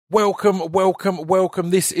Welcome.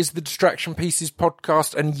 This is the Distraction Pieces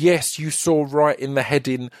podcast. And yes, you saw right in the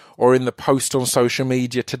heading or in the post on social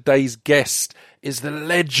media, today's guest is the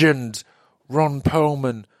legend, Ron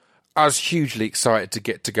Perlman. I was hugely excited to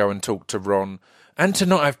get to go and talk to Ron and to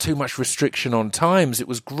not have too much restriction on times. It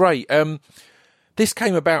was great. This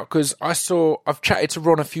came about because I've chatted to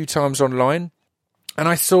Ron a few times online and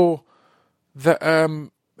I saw that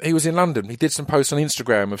he was in London. He did some posts on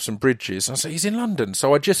Instagram of some bridges. I said, he's in London.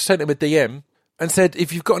 So I just sent him a DM and said,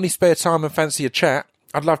 if you've got any spare time and fancy a chat,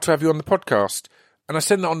 I'd love to have you on the podcast. And I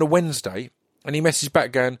sent that on the Wednesday and he messaged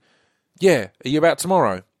back going, yeah, are you about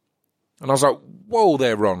tomorrow? And I was like, whoa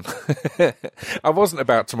there, Ron. I wasn't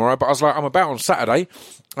about tomorrow, but I was like, I'm about on Saturday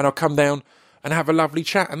and I'll come down and have a lovely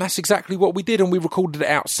chat. And that's exactly what we did. And we recorded it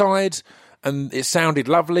outside and it sounded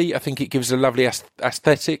lovely. I think it gives a lovely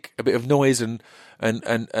aesthetic, a bit of noise and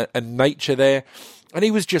nature there. And he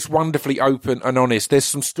was just wonderfully open and honest. There's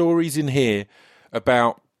some stories in here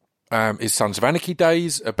about his Sons of Anarchy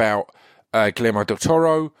days, about Guillermo del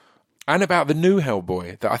Toro, and about the new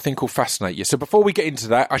Hellboy that I think will fascinate you. So before we get into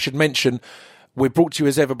that, I should mention we're brought to you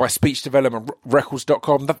as ever by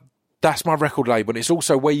SpeechDevelopmentRecords.com. That's my record label. And it's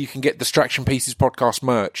also where you can get Distraction Pieces podcast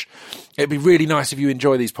merch. It'd be really nice if you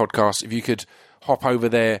enjoy these podcasts, if you could hop over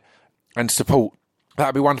there and support.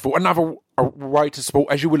 That'd be wonderful. Another way to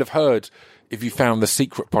support, as you will have heard, if you found the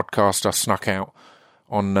secret podcast I snuck out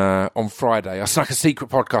on Friday. I snuck a secret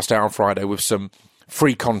podcast out on Friday with some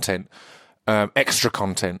free content, extra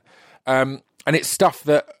content. And it's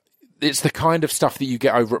the kind of stuff that you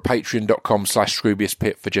get over at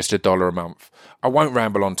patreon.com/ScroobiusPip for just $1 a month. I won't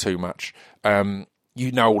ramble on too much.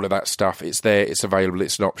 You know all of that stuff. It's there. It's available.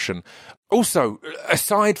 It's an option. Also,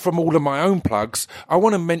 aside from all of my own plugs, I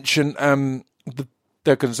want to mention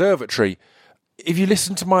the Conservatory. If you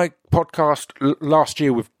listen to my podcast last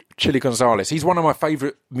year with Chili Gonzalez, he's one of my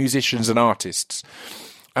favourite musicians and artists.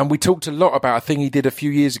 And we talked a lot about a thing he did a few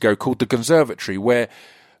years ago called the Conservatory, where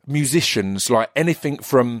musicians, like anything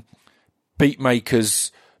from beat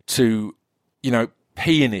makers to,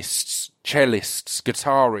 pianists, cellists,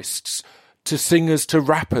 guitarists, to singers, to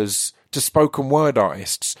rappers, to spoken word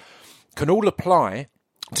artists, can all apply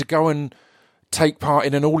to go and take part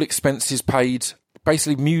in an all expenses paid,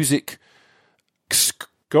 basically music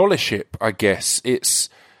scholarship, I guess. It's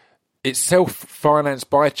self-financed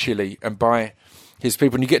by Chili and by his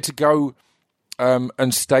people, and you get to go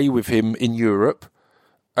and stay with him in Europe,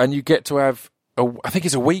 and you get to have I think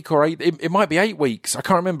it's a week or 8. It might be 8 weeks. I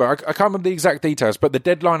can't remember. I can't remember the exact details, but the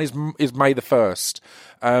deadline is May the 1st.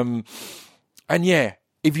 And yeah,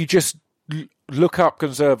 if you just look up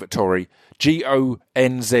Conservatory,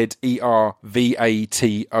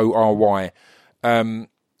 Gonzervatory,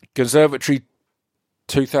 Conservatory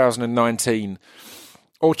 2019,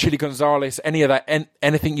 or Chili Gonzalez, any of that,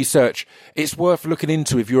 anything you search, it's worth looking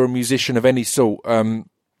into if you're a musician of any sort.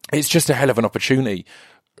 It's just a hell of an opportunity.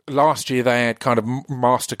 Last year they had kind of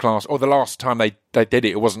masterclass, or the last time they did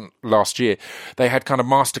it wasn't last year. They had kind of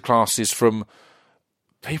masterclasses from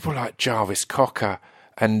people like Jarvis Cocker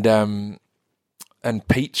and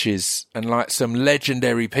Peaches and like some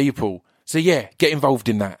legendary people. So yeah, get involved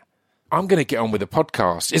in that. I'm going to get on with the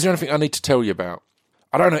podcast. Is there anything I need to tell you about?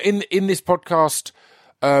 I don't know. In this podcast,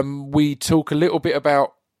 we talk a little bit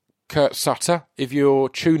about Kurt Sutter. If you're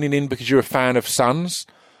tuning in because you're a fan of Sons,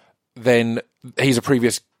 then he's a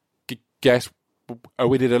previous guest.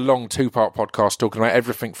 We did a long 2-part podcast talking about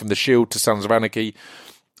everything from The Shield to Sons of Anarchy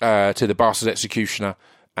to The Bastard Executioner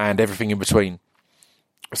and everything in between.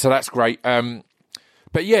 So that's great.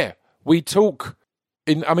 But yeah, we talk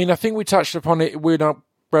I think we touched upon it when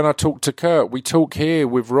I talked to Kurt. We talk here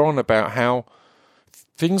with Ron about how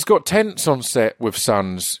things got tense on set with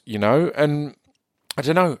Sons, and I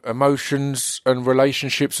don't know, emotions and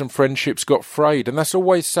relationships and friendships got frayed, and that's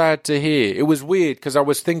always sad to hear. It was weird because I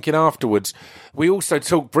was thinking afterwards, we also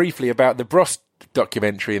talked briefly about the Bros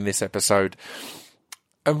documentary in this episode,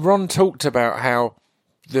 and Ron talked about how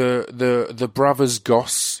the brothers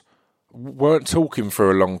Goss weren't talking for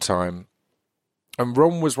a long time, and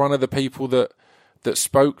Ron was one of the people that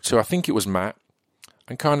spoke to, I think it was Matt,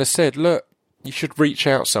 and kind of said, look, you should reach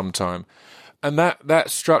out sometime. And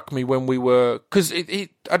that struck me when we were... Because I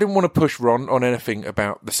didn't want to push Ron on anything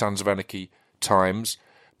about the Sons of Anarchy times,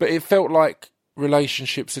 but it felt like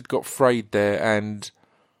relationships had got frayed there, and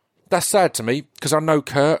that's sad to me, because I know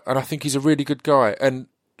Kurt, and I think he's a really good guy. And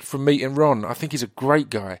from meeting Ron, I think he's a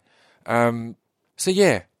great guy. So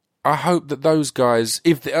yeah, I hope that those guys...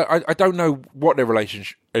 I don't know what their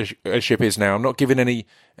relationship is now. I'm not giving any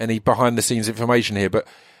behind-the-scenes information here, but...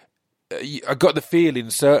 I got the feeling,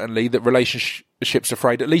 certainly, that ship's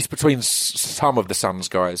afraid, at least between some of the Sons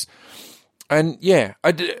guys. And yeah,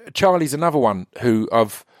 Charlie's another one who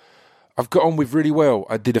I've got on with really well.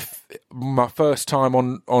 I did my first time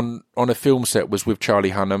on a film set was with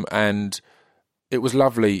Charlie Hunnam, and it was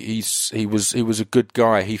lovely. He was a good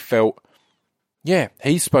guy. He felt,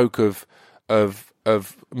 he spoke of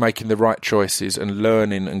making the right choices and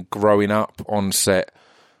learning and growing up on set.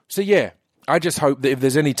 So yeah, I just hope that if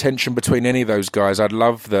there's any tension between any of those guys, I'd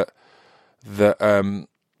love that.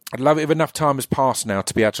 I'd love it if enough time has passed now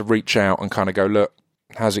to be able to reach out and kind of go, look,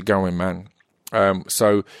 how's it going, man?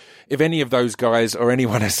 So if any of those guys or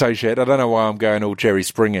anyone associated, I don't know why I'm going all Jerry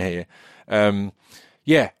Springer here. It'd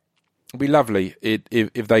be lovely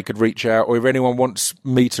if they could reach out, or if anyone wants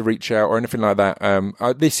me to reach out or anything like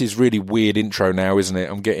that. This is really weird intro now, isn't it?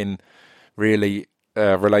 I'm getting really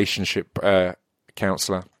relationship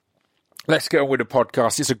counsellor. Let's get on with the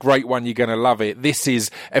podcast. It's a great one. You're going to love it. This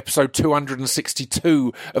is episode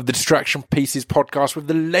 262 of the Distraction Pieces podcast with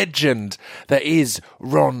the legend that is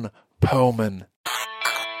Ron Perlman.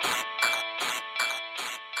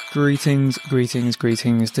 Greetings,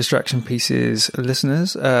 Distraction Pieces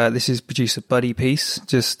listeners. This is producer Buddy Peace,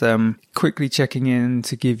 just quickly checking in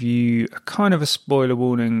to give you a kind of a spoiler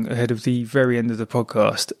warning ahead of the very end of the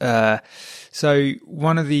podcast. So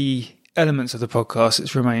one of the elements of the podcast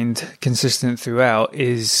that's remained consistent throughout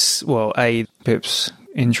is, Pip's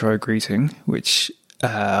intro greeting, which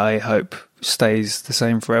I hope stays the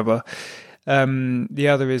same forever. The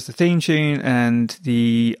other is the theme tune, and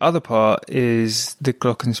the other part is the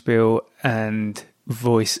glockenspiel and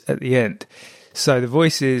voice at the end. So the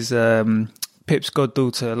voice is Pip's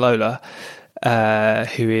goddaughter Lola,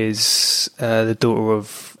 who is the daughter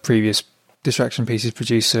of previous Distraction Pieces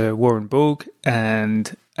producer Warren Borg,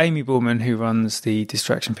 and Amy Borman, who runs the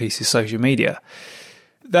Distraction Pieces social media.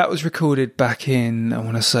 That was recorded back in, I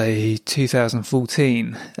want to say,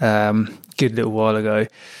 2014, good little while ago.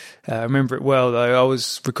 I remember it well, though. I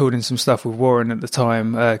was recording some stuff with Warren at the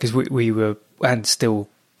time, because we were, and still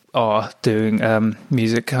are, doing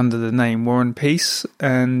music under the name Warren Peace.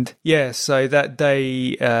 And yeah, so that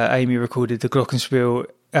day, Amy recorded the glockenspiel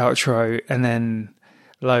outro, and then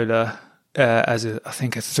Lola as I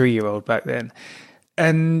think a 3-year-old back then.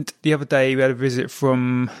 And the other day we had a visit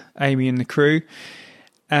from Amy and the crew,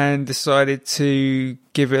 and decided to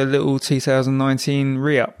give it a little 2019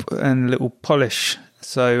 re-up and a little polish.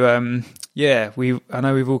 So I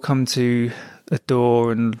know we've all come to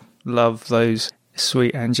adore and love those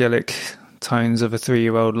sweet angelic tones of a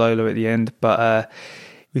 3-year-old Lola at the end, but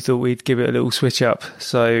we thought we'd give it a little switch up.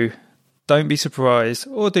 So don't be surprised,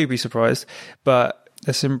 or do be surprised, but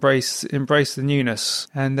let's embrace the newness.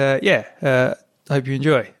 And hope you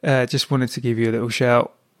enjoy. Just wanted to give you a little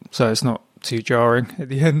shout so it's not too jarring at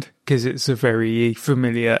the end, because it's a very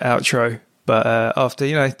familiar outro. But after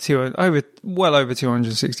well over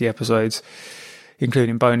 260 episodes,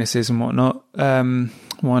 including bonuses and whatnot,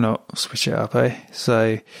 why not switch it up, eh?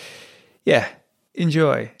 So yeah,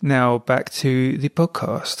 enjoy. Now back to the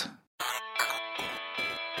podcast.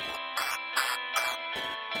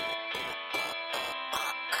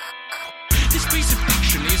 This piece of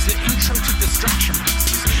fiction is the intro to Distraction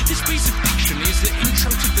Pieces. This piece of fiction is the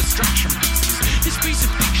intro to Distraction Pieces. This piece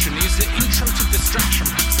of fiction is the intro to Distraction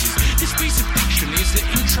Pieces. This piece of fiction is the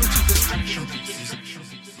intro to Distraction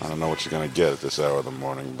Pieces. I don't know what you're going to get at this hour of the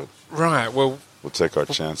morning, but Right, well, we'll take our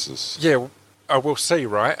chances. Yeah, we'll see,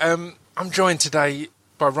 right? I'm joined today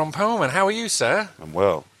by Ron Perlman. How are you, sir? I'm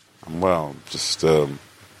well. Just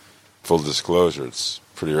full disclosure, it's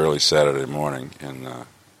pretty early Saturday morning, and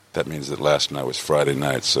that means that last night was Friday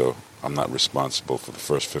night, so I'm not responsible for the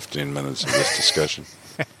first 15 minutes of this discussion.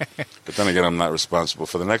 But then again, I'm not responsible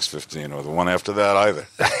for the next 15 or the one after that either.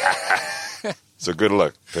 So good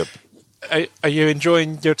luck, Pip. Are you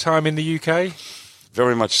enjoying your time in the UK?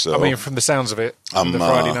 Very much so. I mean, from the sounds of it, from the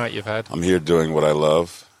Friday night you've had. I'm here doing what I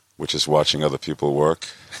love, which is watching other people work,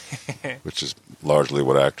 which is largely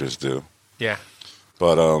what actors do. Yeah.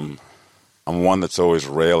 But I'm one that's always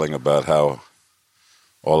railing about how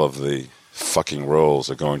all of the fucking roles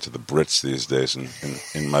are going to the Brits these days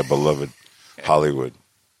in my beloved Hollywood.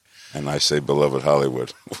 And I say beloved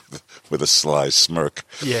Hollywood with a sly smirk.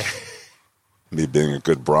 Yeah. Me being a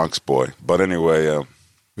good Bronx boy. But anyway,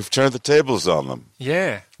 we've turned the tables on them.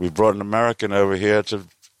 Yeah. We've brought an American over here to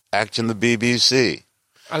act in the BBC.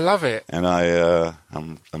 I love it. And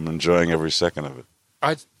I'm enjoying every second of it.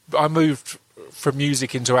 I moved from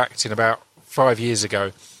music into acting about 5 years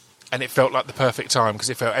ago, and it felt like the perfect time, because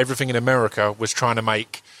it felt everything in America was trying to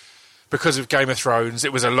make, because of Game of Thrones,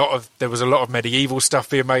 there was a lot of medieval stuff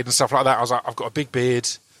being made and stuff like that. I was like, I've got a big beard,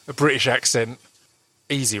 a British accent.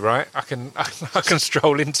 easy, right? I can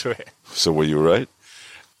stroll into it. So were you right?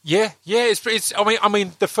 Yeah. It's. I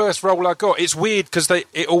mean, the first role I got. It's weird because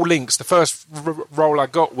it all links. The first role I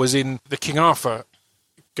got was in the King Arthur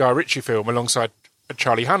Guy Ritchie film alongside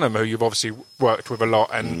Charlie Hunnam, who you've obviously worked with a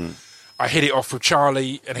lot, and I hit it off with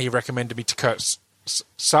Charlie, and he recommended me to Kurt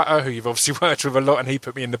Sutter, who you've obviously worked with a lot, and he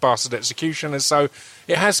put me in The Bastard Executioner. So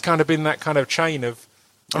it has kind of been that kind of chain of,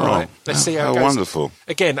 all right, let's see how it goes. Wonderful.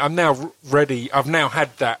 Again, I'm now ready. I've now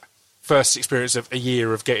had that first experience of a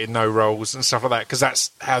year of getting no roles and stuff like that, because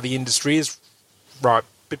that's how the industry is, right?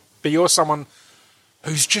 But you're someone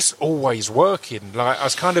who's just always working. Like, I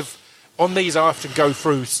was kind of, on these, I have to go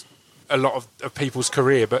through a lot of people's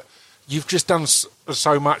career, but you've just done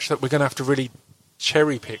so much that we're going to have to really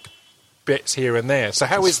cherry pick bits here and there. So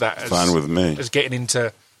how is that? Fine with me. As getting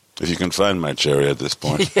into... If you can find my cherry at this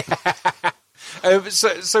point.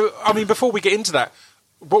 So, I mean, before we get into that,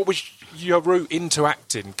 what was your route into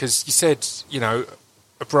acting? Because you said, you know,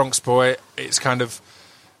 a Bronx boy, it's kind of...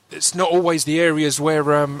 It's not always the areas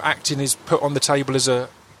where acting is put on the table as a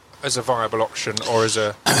viable option or as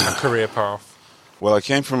a career path. Well, I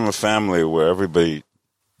came from a family where everybody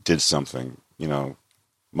did something, you know,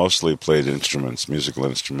 mostly played instruments, musical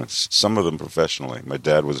instruments, some of them professionally. My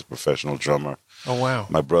dad was a professional drummer. Oh, wow.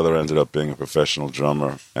 My brother ended up being a professional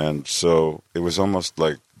drummer. And so it was almost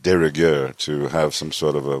like de rigueur to have some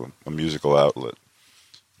sort of a musical outlet.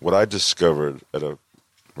 What I discovered at a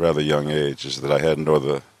rather young age is that I had nor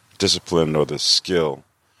the discipline nor the skill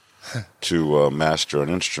to master an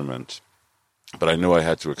instrument. But I knew I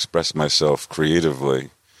had to express myself creatively,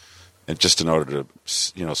 and just in order to,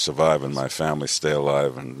 you know, survive in my family, stay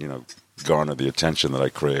alive, and, you know, garner the attention that I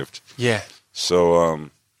craved. Yeah. So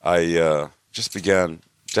I just began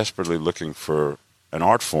desperately looking for an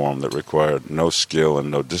art form that required no skill and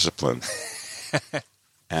no discipline.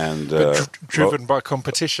 And driven by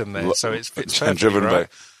competition there, so it fits perfectly, driven right?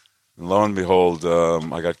 by. Lo and behold,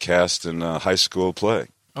 I got cast in a high school play.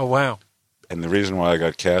 Oh, wow. And the reason why I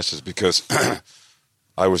got cast is because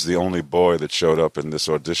I was the only boy that showed up in this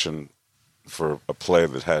audition for a play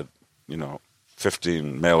that had, you know,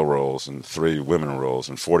 15 male roles and 3 women roles,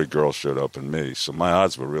 and 40 girls showed up and me. So my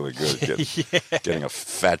odds were really good at getting a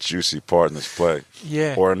fat, juicy part in this play.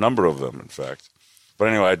 Yeah. Or a number of them, in fact. But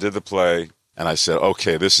anyway, I did the play, and I said,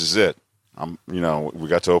 okay, this is it. You know, we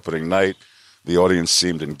got to opening night. The audience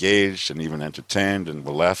seemed engaged and even entertained and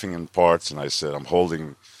were laughing in parts. And I said, I'm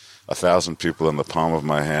holding 1,000 people in the palm of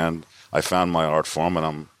my hand. I found my art form,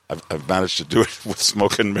 and I've managed to do it with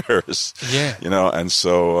smoke and mirrors. Yeah. You know, and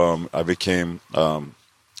so I became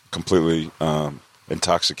completely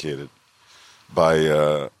intoxicated by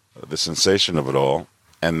the sensation of it all,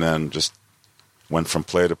 and then just went from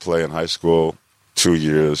play to play in high school, 2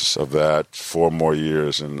 years of that, 4 more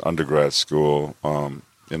years in undergrad school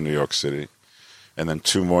in New York City, and then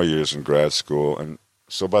 2 more years in grad school. And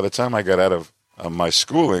so by the time I got out of my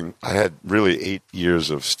schooling, I had really 8 years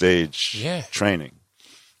of stage training.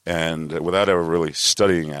 And without ever really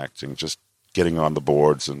studying acting, just getting on the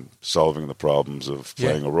boards and solving the problems of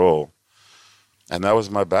playing a role. And that was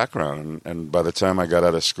my background. And by the time I got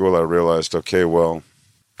out of school, I realized, okay, well,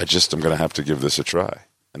 I'm going to have to give this a try.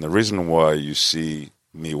 And the reason why you see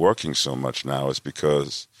me working so much now is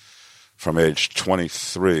because from age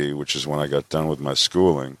 23, which is when I got done with my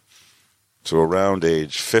schooling, to around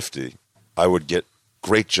age 50, I would get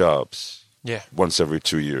great jobs once every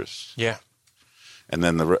 2 years. Yeah. And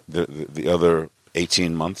then the other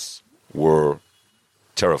 18 months were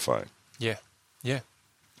terrifying. Yeah. Yeah.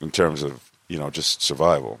 In terms of, you know, just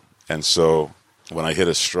survival. And so when I hit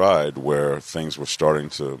a stride where things were starting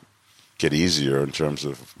to get easier in terms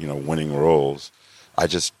of, you know, winning roles, I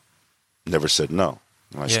just never said no.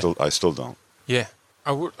 And I still don't. Yeah.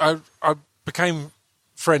 I became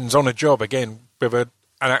friends on a job again with an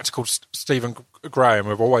actor called Stephen Graham,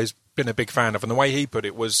 who I've always been a big fan of. And the way he put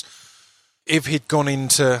it was, if he'd gone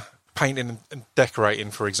into painting and decorating,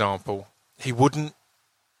 for example, he wouldn't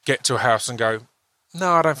get to a house and go,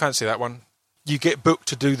 no, I don't fancy that one. You get booked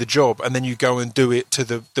to do the job, and then you go and do it to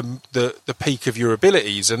the peak of your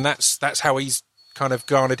abilities. And that's how he's kind of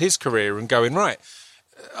garnered his career and going, right,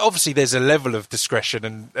 obviously there's a level of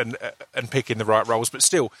discretion and picking the right roles, but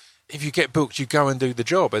still, if you get booked, you go and do the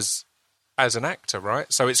job as an actor,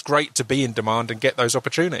 right? So it's great to be in demand and get those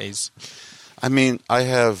opportunities. I mean, I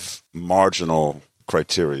have marginal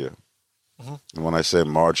criteria. Mm-hmm. And when I say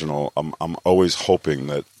marginal, I'm always hoping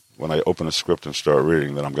that when I open a script and start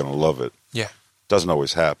reading that I'm going to love it. Yeah. Doesn't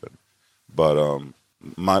always happen. But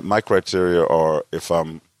my criteria are, if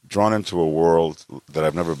I'm drawn into a world that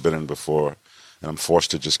I've never been in before, and I'm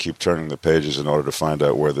forced to just keep turning the pages in order to find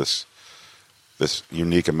out where this this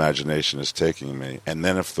unique imagination is taking me. And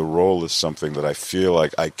then if the role is something that I feel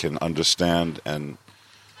like I can understand and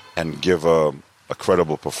give a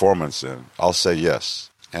credible performance in, I'll say yes.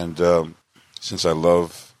 And since I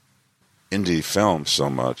love indie film so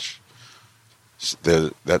much,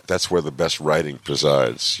 that's where the best writing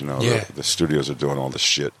presides. The studios are doing all the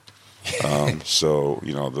shit. So,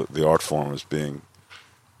 the art form is being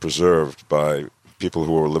preserved by people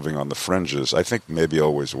who are living on the fringes. I think maybe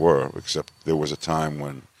always were, except there was a time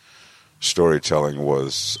when storytelling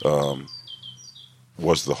was the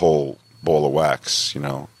whole ball of wax,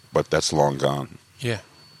 but that's long gone. Yeah.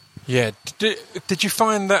 Yeah. Did you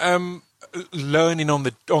find that learning on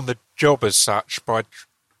the job as such by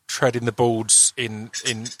treading the boards in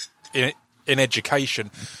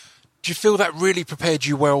education, do you feel that really prepared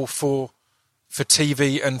you well for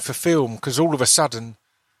TV and for film? Because all of a sudden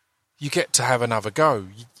you get to have another go.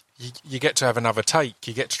 You get to have another take.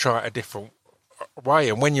 You get to try it a different way.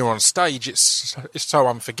 And when you're on stage, it's so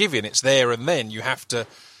unforgiving. It's there and then. You have to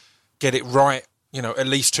get it right, at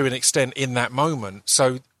least to an extent in that moment.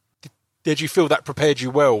 So did you feel that prepared you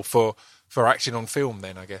well for acting on film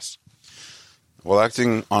then, I guess? Well,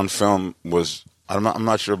 acting on film was... I'm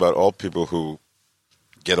not sure about all people who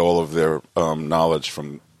get all of their knowledge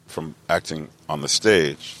from acting on the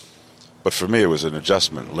stage. But for me, it was an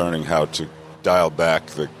adjustment, learning how to dial back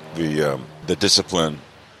the discipline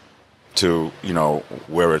to,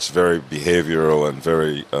 where it's very behavioral and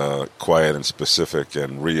very quiet and specific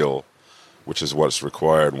and real, which is what's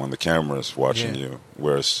required when the camera is watching you.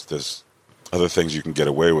 Whereas there's other things you can get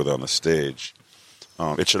away with on the stage.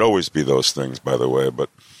 It should always be those things, by the way, but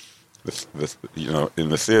in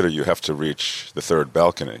the theater you have to reach the third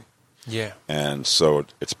balcony. Yeah. And so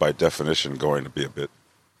it's by definition going to be a bit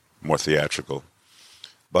more theatrical.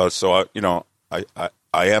 But so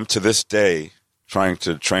I am to this day trying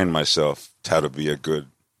to train myself how to be a good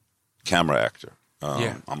camera actor.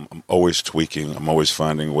 I'm always tweaking. I'm always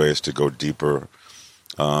finding ways to go deeper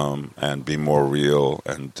and be more real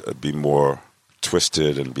and be more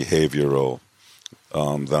twisted and behavioral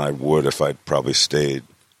than I would if I'd probably stayed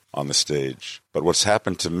on the stage. But what's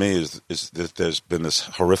happened to me is that there's been this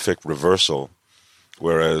horrific reversal,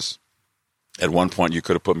 whereas at one point you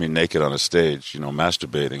could have put me naked on a stage,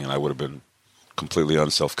 masturbating, and I would have been completely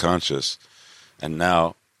unself-conscious. And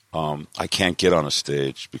now I can't get on a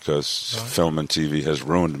stage because film and TV has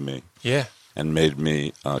ruined me. Yeah. And made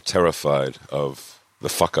me terrified of the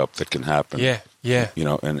fuck-up that can happen. Yeah.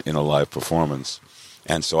 In a live performance.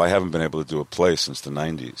 And so I haven't been able to do a play since the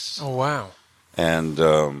 90s. Oh, wow. And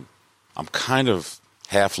I'm kind of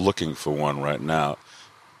half looking for one right now.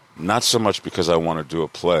 Not so much because I want to do a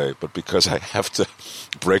play, but because I have to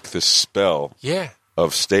break this spell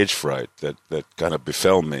of stage fright that kind of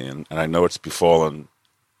befell me. And I know it's befallen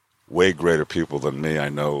way greater people than me. I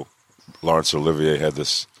know Laurence Olivier had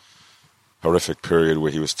this horrific period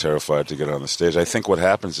where he was terrified to get on the stage. I think what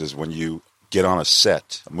happens is when you get on a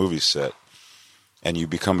movie set, and you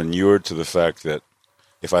become inured to the fact that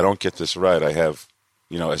if I don't get this right, I have,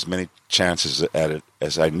 as many chances at it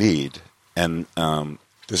as I need. And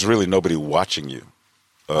there's really nobody watching you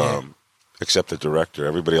except the director.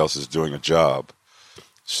 Everybody else is doing a job.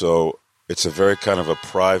 So it's a very kind of a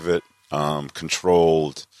private,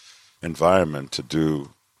 controlled environment to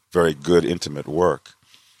do very good, intimate work.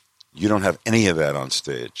 You don't have any of that on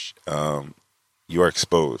stage. You are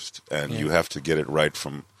exposed, and you have to get it right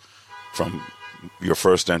from your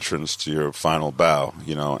first entrance to your final bow,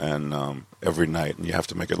 and every night, and you have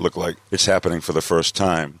to make it look like it's happening for the first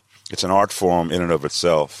time. It's an art form in and of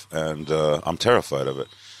itself, and I'm terrified of it.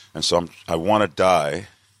 And so I want to die,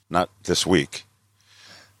 not this week,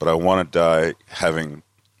 but I want to die having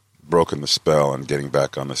broken the spell and getting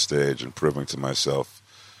back on the stage and proving to myself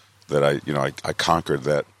that I conquered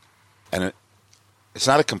that. And it's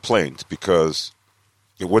not a complaint, because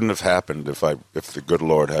it wouldn't have happened if the good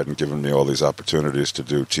Lord hadn't given me all these opportunities to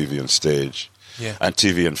do TV and stage, and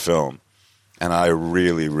TV and film. And I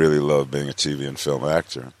really, really love being a TV and film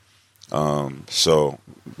actor. So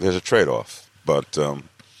there's a trade-off, but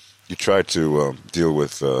you try to deal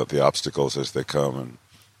with the obstacles as they come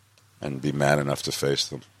and be man enough to face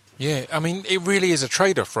them. Yeah, I mean, it really is a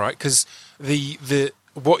trade-off, right? Because the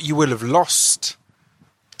what you will have lost,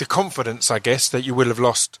 the confidence, I guess, that you will have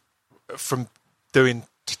lost from doing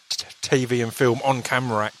TV and film on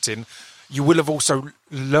camera acting, you will have also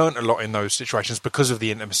learnt a lot in those situations because of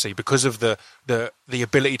the intimacy, because of the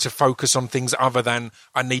ability to focus on things other than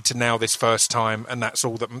I need to nail this first time, and that's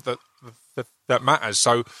all that matters.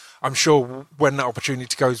 So I'm sure when that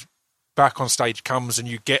opportunity goes back on stage comes and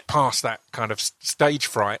you get past that kind of stage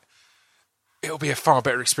fright, it'll be a far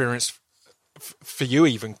better experience for you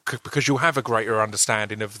even because you'll have a greater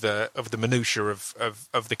understanding of the minutiae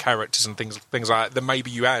of the characters and things like that than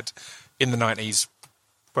maybe you had in the 90s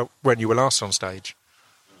when you were last on stage.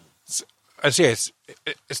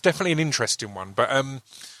 It's definitely an interesting one. But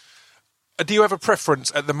do you have a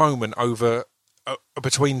preference at the moment over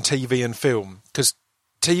between TV and film? Because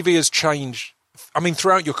TV has changed. I mean,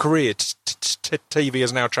 throughout your career, TV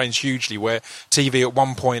has now changed hugely. Where TV at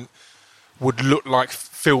one point would look like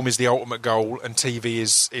film is the ultimate goal, and TV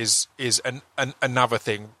is another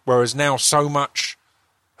thing. Whereas now, so much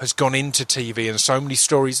has gone into TV, and so many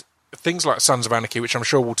stories, things like Sons of Anarchy, which I'm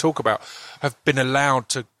sure we'll talk about, have been allowed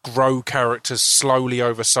to grow characters slowly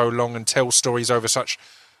over so long and tell stories over such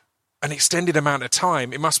an extended amount of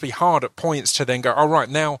time. It must be hard at points to then go, all right,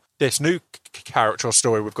 now this new character or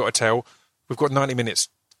story we've got to tell, we've got 90 minutes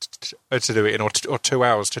to do it in, or 2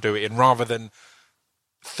 hours to do it in, rather than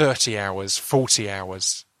 30 hours, 40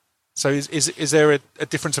 hours. So is there a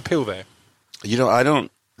different appeal there?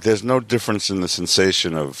 There's no difference in the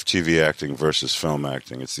sensation of TV acting versus film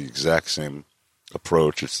acting. It's the exact same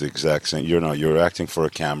approach. It's the exact same. You're acting for a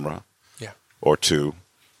camera, or two,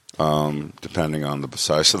 depending on the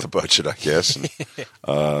size of the budget, I guess, and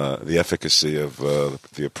the efficacy of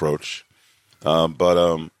the approach.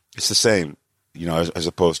 But it's the same, as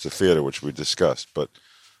opposed to theater, which we discussed. But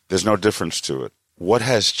there's no difference to it. What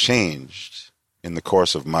has changed in the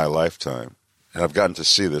course of my lifetime, and I've gotten to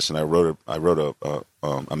see this, and I wrote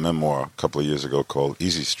a memoir a couple of years ago called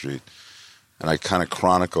Easy Street, and I kind of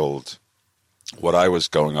chronicled what I was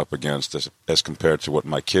going up against as compared to what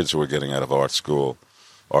my kids were getting out of art school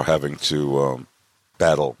or having to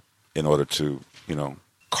battle in order to,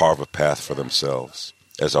 carve a path for themselves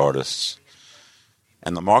as artists.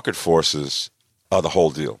 And the market forces are the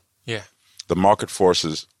whole deal. Yeah. The market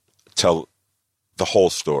forces tell the whole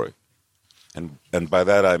story. And by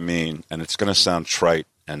that I mean, and it's going to sound trite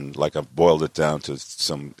and like I've boiled it down to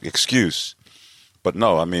some excuse, but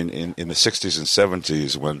no, I mean, in the 60s and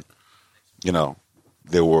 70s when,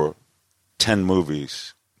 there were 10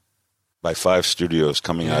 movies by 5 studios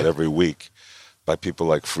coming out every week by people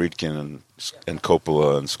like Friedkin and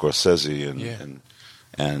Coppola and Scorsese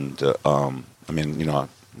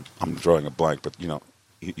I'm drawing a blank, but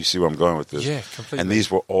you see where I'm going with this. Yeah, completely. And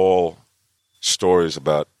these were all stories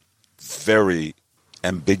about very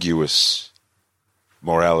ambiguous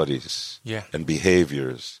moralities and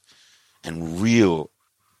behaviors and real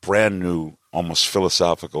brand new, almost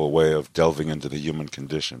philosophical way of delving into the human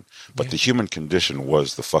condition. But the human condition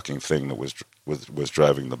was the fucking thing that was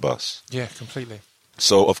driving the bus. Yeah, completely.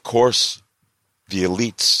 So, of course, the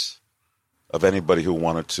elites of anybody who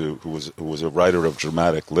was a writer of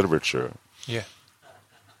dramatic literature,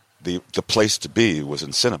 the place to be was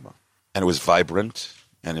in cinema. And it was vibrant.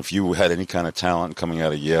 And if you had any kind of talent coming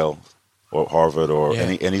out of Yale or Harvard or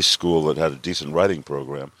any school that had a decent writing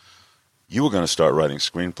program, you were going to start writing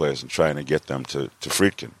screenplays and trying to get them to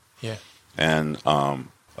Friedkin. Yeah. And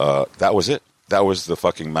that was it. That was the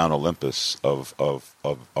fucking Mount Olympus of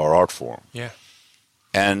our art form. Yeah.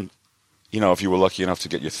 And, if you were lucky enough to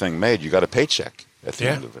get your thing made, you got a paycheck at the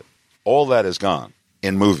end of it. All that is gone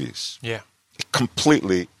in movies. Yeah.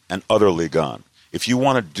 Completely and utterly gone. If you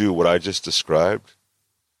want to do what I just described,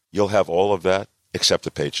 you'll have all of that except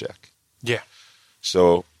a paycheck. Yeah.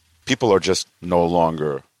 So people are just no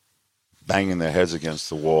longer banging their heads against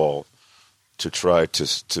the wall to try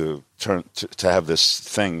to have this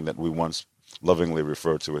thing that we once lovingly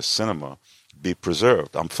referred to as cinema be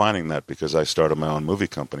preserved. I'm finding that because I started my own movie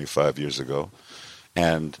company 5 years ago,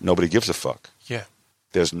 and nobody gives a fuck. Yeah.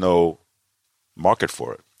 There's no market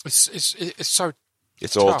for it. It's so.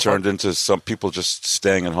 It's all turned into some people just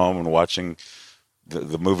staying at home and watching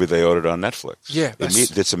the movie they ordered on Netflix. Yeah.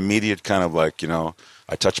 It's immediate kind of like,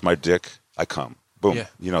 I touch my dick, I come. Boom.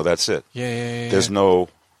 Yeah. That's it. Yeah. There's no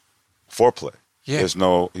foreplay. Yeah.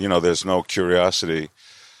 There's no curiosity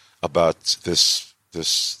about this,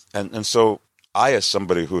 and so I, as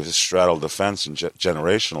somebody who has straddled the fence and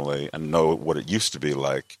generationally and know what it used to be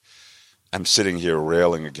like, I'm sitting here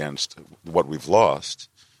railing against what we've lost.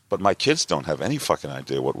 But my kids don't have any fucking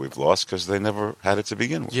idea what we've lost because they never had it to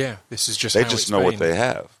begin with. Yeah, this is just they how just it's know been. what they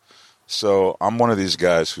have. So I'm one of these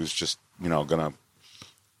guys who's just going to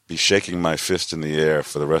be shaking my fist in the air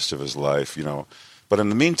for the rest of his life. But in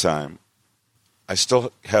the meantime, I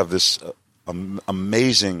still have this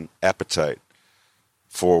amazing appetite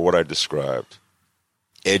for what I described: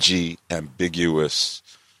 edgy, ambiguous,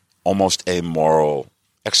 almost amoral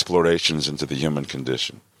explorations into the human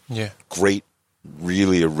condition. Yeah, great.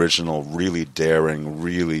 Really original, really daring,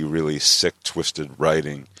 really, really sick, twisted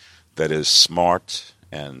writing that is smart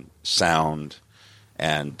and sound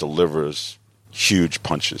and delivers huge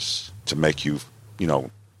punches to make you,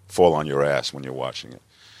 fall on your ass when you're watching it.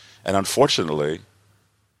 And unfortunately,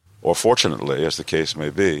 or fortunately, as the case may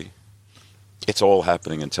be, it's all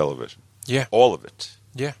happening in television. Yeah. All of it.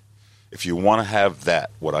 Yeah. If you want to have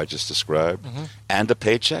that, what I just described, and a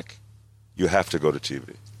paycheck, you have to go to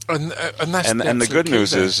TV. And that's and the good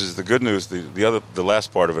news is the good news. The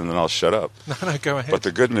last part of it, and then I'll shut up. No, go ahead. But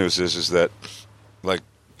the good news is that, like,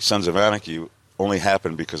 Sons of Anarchy only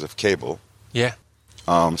happened because of cable. Yeah.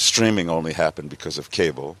 Streaming only happened because of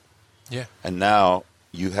cable. Yeah. And now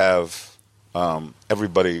you have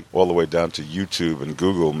everybody all the way down to YouTube and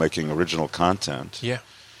Google making original content. Yeah.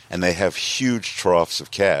 And they have huge troughs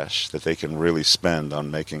of cash that they can really spend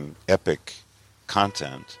on making epic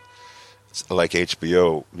content. It's like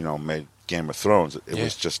HBO, made Game of Thrones.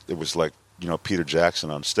 It was like, Peter Jackson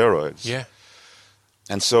on steroids. Yeah.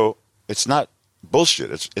 And so it's not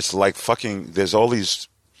bullshit. It's like fucking, there's all these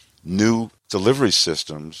new delivery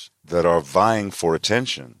systems that are vying for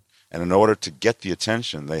attention. And in order to get the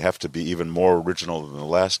attention, they have to be even more original than the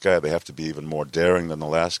last guy. They have to be even more daring than the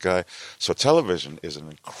last guy. So television is an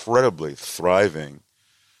incredibly thriving,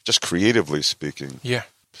 just creatively speaking,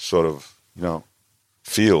 sort of,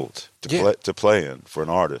 field to play in for an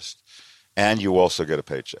artist. And you also get a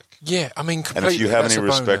paycheck. Yeah, I mean, and if you have any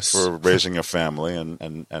respect for raising a family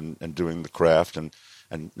and doing the craft and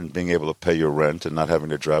being able to pay your rent and not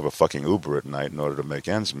having to drive a fucking Uber at night in order to make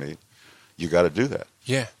ends meet, you got to do that.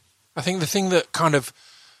 Yeah. I think the thing that kind of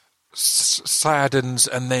saddens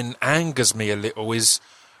and then angers me a little is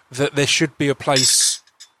that there should be a place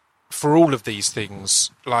for all of these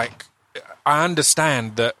things. Like, I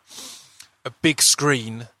understand that a big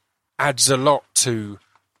screen adds a lot to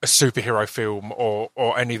a superhero film or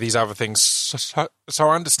any of these other things. So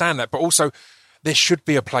I understand that. But also, there should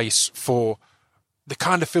be a place for the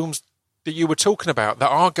kind of films that you were talking about that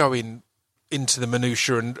are going into the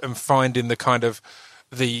minutiae and finding the kind of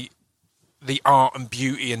the art and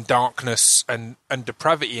beauty and darkness and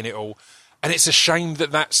depravity in it all. And it's a shame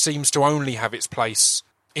that seems to only have its place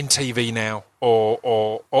in TV now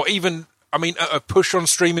or even, I mean, a push on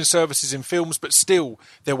streaming services in films, but still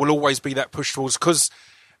there will always be that push towards, because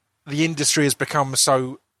the industry has become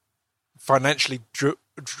so financially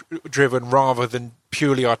driven rather than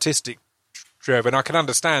purely artistic driven. I can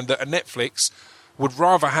understand that a Netflix would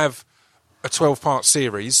rather have a 12-part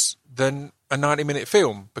series than a 90-minute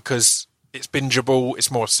film because it's bingeable, it's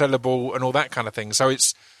more sellable, and all that kind of thing. So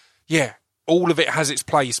it's, all of it has its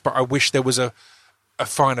place, but I wish there was a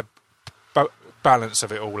finer balance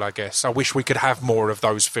of it all, I guess. I wish we could have more of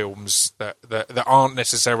those films that aren't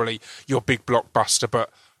necessarily your big blockbuster,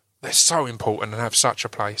 but they're so important and have such a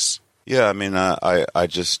place. Yeah, I mean, I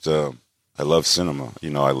just, I love cinema.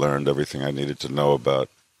 I learned everything I needed to know about.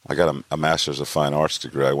 I got a Master's of Fine Arts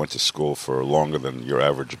degree. I went to school for longer than your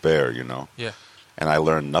average bear, Yeah. And I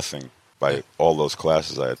learned nothing by all those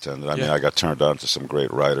classes I attended. I mean, I got turned on to some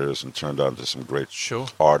great writers and turned on to some great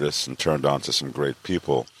artists and turned on to some great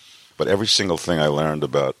people. But every single thing I learned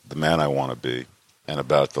about the man I want to be and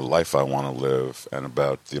about the life I want to live and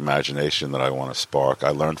about the imagination that I want to spark, I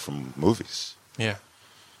learned from movies. Yeah.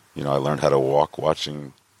 I learned how to walk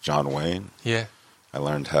watching John Wayne. Yeah. I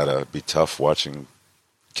learned how to be tough watching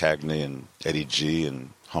Cagney and Eddie G.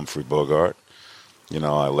 and Humphrey Bogart. I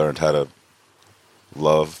learned how to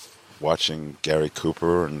love watching Gary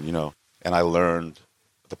Cooper and I learned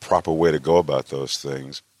the proper way to go about those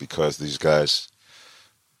things because these guys,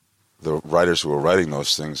 the writers who were writing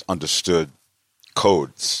those things, understood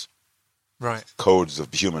codes. Right. Codes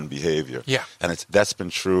of human behavior. Yeah. And that's been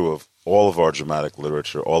true of all of our dramatic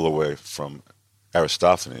literature, all the way from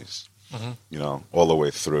Aristophanes, all the way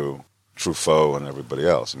through Truffaut and everybody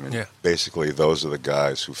else. I mean, basically those are the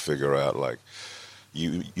guys who figure out, like,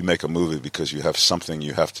 you make a movie because you have something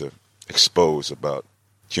you have to expose about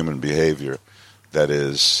human behavior that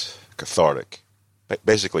is cathartic.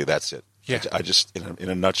 Basically, that's it. Yeah. I just, in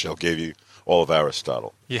a nutshell, gave you all of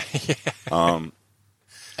Aristotle. Yeah.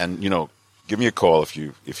 And, give me a call if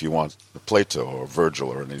you want Plato or Virgil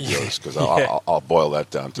or any of those, because I'll boil that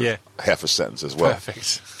down to half a sentence as well.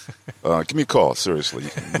 Perfect. Give me a call, seriously.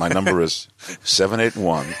 My number is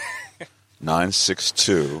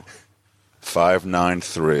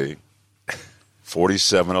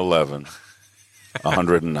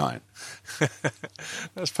 781-962-593-4711-109.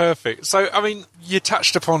 That's perfect. So, I mean, you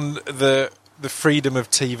touched upon the freedom of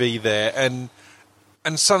TV there, and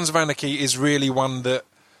Sons of Anarchy is really one that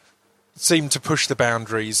seemed to push the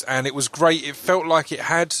boundaries, and it was great. It felt like it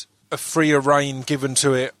had a freer reign given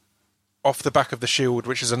to it off the back of The Shield,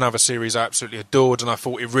 which is another series I absolutely adored, and I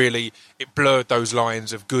thought it blurred those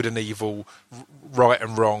lines of good and evil, right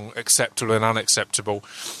and wrong, acceptable and unacceptable.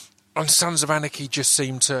 And Sons of Anarchy just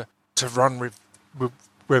seemed to run with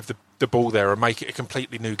the ball there and make it a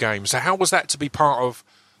completely new game. So how was that to be part of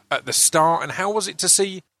at the start, and how was it to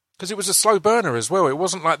see, because it was a slow burner as well, it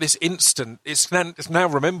wasn't like this instant, it's now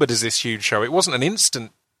remembered as this huge show, it wasn't an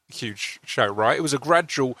instant huge show, right? It was a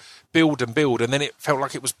gradual build, and then it felt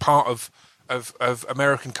like it was part of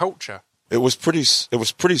American culture. It was pretty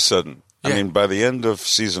sudden. Yeah. I mean, by the end of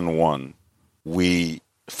season 1, we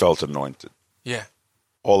felt anointed. Yeah.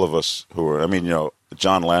 All of us who were,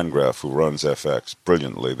 John Landgraf, who runs FX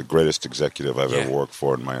brilliantly, the greatest executive I've ever worked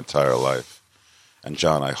for in my entire life. And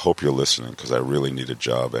John, I hope you're listening, because I really need a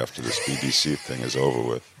job after this BBC thing is over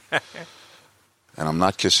with. And I'm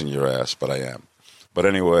not kissing your ass, but I am. But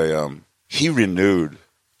anyway, he renewed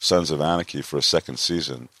Sons of Anarchy for a second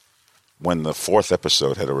season when the 4th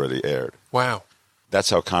episode had already aired. Wow.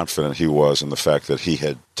 That's how confident he was in the fact that he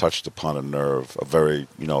had touched upon a nerve, a very,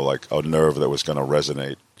 like a nerve that was going to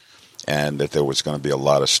resonate, and that there was going to be a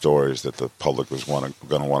lot of stories that the public was going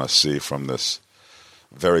to want to see from this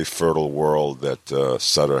very fertile world that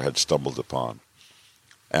Sutter had stumbled upon.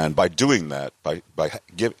 And by doing that, by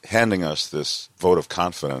handing us this vote of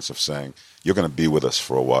confidence of saying, you're going to be with us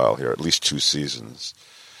for a while here, at least 2 seasons,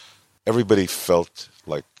 everybody felt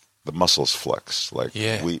like the muscles flex. Like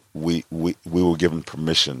we were given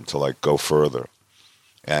permission to like go further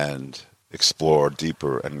and explore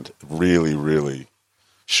deeper and really, really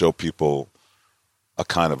show people a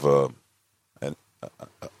kind of an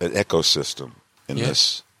ecosystem in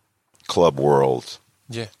this club world.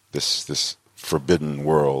 Yeah. This forbidden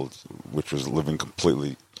world, which was living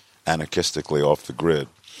completely anarchistically off the grid.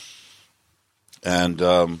 And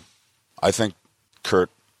I think Kurt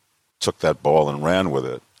took that ball and ran with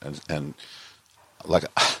it. And like,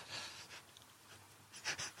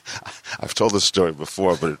 I've told this story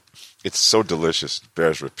before, but it's so delicious, it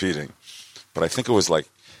bears repeating. But I think it was like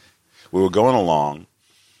we were going along,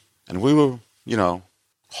 and we were,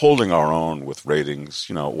 holding our own with ratings.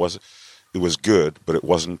 It was good, but it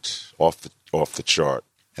wasn't off the chart.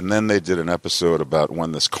 And then they did an episode about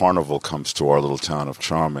when this carnival comes to our little town of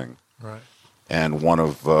Charming. Right. And one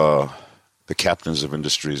of the captains of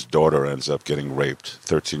industry's daughter ends up getting raped,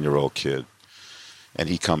 13-year-old kid. And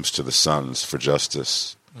he comes to the Sons for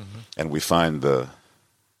justice. Mm-hmm. And we find the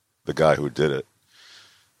guy who did it.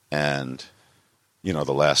 And,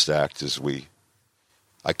 the last act is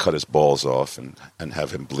I cut his balls off and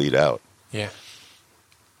have him bleed out. Yeah.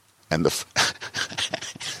 And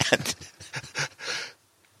and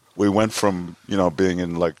we went from, being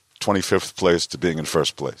in like 25th place to being in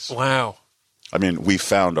first place. Wow. I mean, we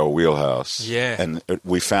found our wheelhouse. Yeah. And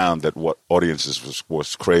we found that what audiences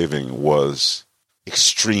was craving was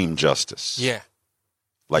extreme justice. Yeah.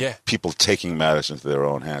 Like people taking matters into their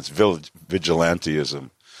own hands.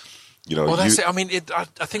 Vigilantism. Well, that's it. I mean, I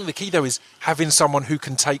think the key, though, is having someone who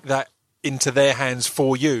can take that into their hands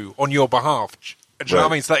for you, on your behalf. Do you know what I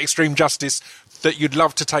mean? It's that extreme justice that you'd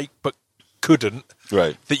love to take but couldn't.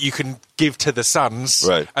 Right. That you can give to the Sons.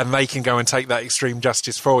 Right. And they can go and take that extreme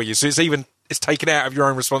justice for you. So it's taken out of your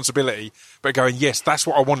own responsibility, but going, yes, that's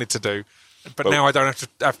what I wanted to do. But now I don't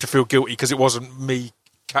have to feel guilty because it wasn't me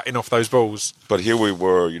cutting off those balls. But here we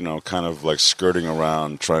were, kind of like skirting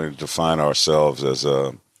around, trying to define ourselves as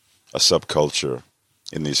a subculture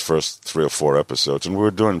in these first 3 or 4 episodes. And we were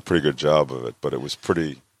doing a pretty good job of it, but it was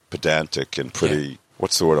pretty pedantic and pretty,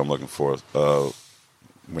 what's the word I'm looking for?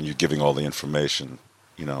 When you're giving all the information,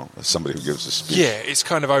 as somebody who gives a speech. Yeah, it's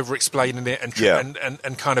kind of over-explaining it and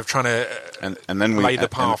kind of trying to and then lay the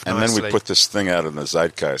path and then we put this thing out in the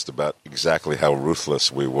zeitgeist about exactly how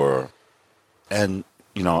ruthless we were. And,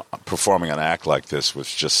 performing an act like this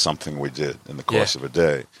was just something we did in the course of a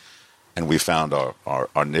day. And we found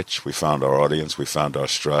our niche, we found our audience, we found our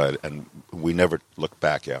stride, and we never looked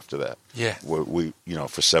back after that. Yeah. We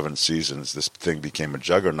for 7 seasons, this thing became a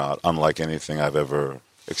juggernaut, unlike anything I've ever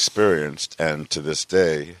experienced. And to this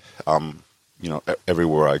day,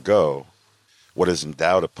 everywhere I go, what is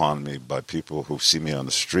endowed upon me by people who see me on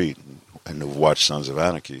the street and who've watched Sons of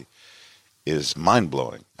Anarchy is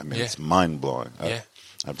mind-blowing. I mean, it's mind-blowing.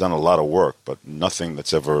 I've done a lot of work, but nothing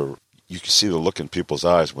that's ever... You can see the look in people's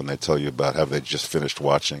eyes when they tell you about how they just finished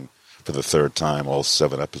watching for the 3rd time all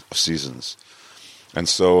 7 seasons. And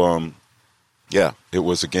so, it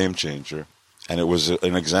was a game changer. And it was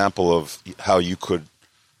an example of how you could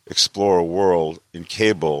explore a world in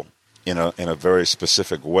cable in a very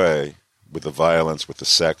specific way, with the violence, with the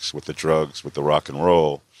sex, with the drugs, with the rock and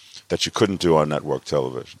roll, that you couldn't do on network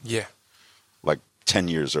television. Yeah. Like 10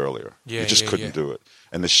 years earlier. Yeah, you just couldn't do it.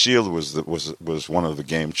 And The Shield was one of the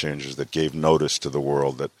game changers that gave notice to the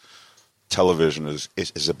world that television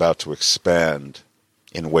is about to expand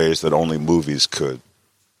in ways that only movies could.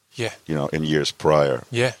 Yeah. In years prior.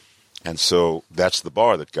 Yeah. And so that's the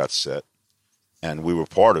bar that got set, and we were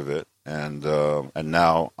part of it. And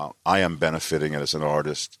now I am benefiting as an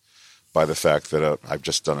artist by the fact that I've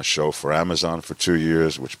just done a show for Amazon for 2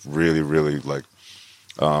 years, which really, really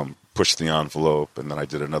pushed the envelope. And then I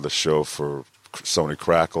did another show for Sony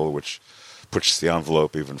Crackle, which pushes the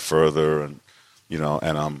envelope even further. And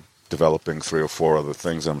and I'm developing 3 or 4 other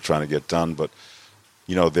things I'm trying to get done. But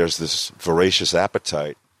there's this voracious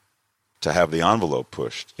appetite to have the envelope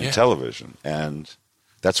pushed in television, and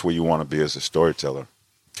that's where you want to be as a storyteller.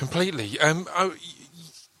 Completely.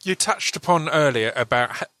 You touched upon earlier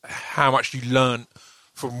about how much you learnt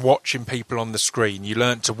from watching people on the screen. You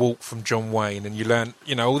learnt to walk from John Wayne, and you learnt,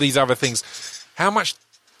 all these other things. How much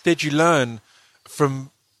did you learn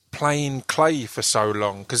from playing Clay for so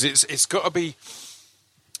long? Because it's got to be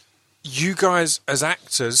you guys as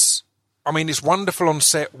actors. I mean, it's wonderful on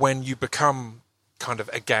set when you become kind of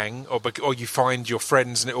a gang, or you find your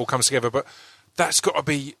friends and it all comes together. But that's got to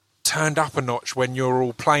be turned up a notch when you're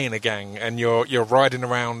all playing a gang and you're riding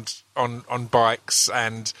around on bikes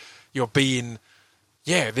and you're being,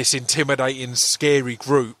 this intimidating, scary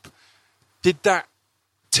group. Did that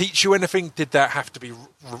teach you anything? Did that have to be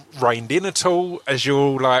reined in at all? As you're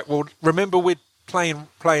all like, well, remember we're playing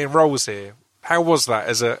roles here. How was that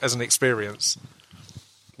as an experience?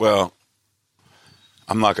 Well,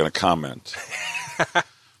 I'm not going to comment.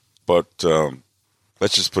 But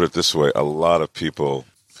let's just put it this way. A lot of people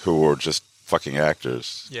who were just fucking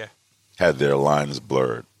actors had their lines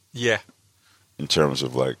blurred. Yeah. In terms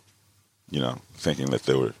of thinking that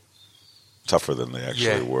they were tougher than they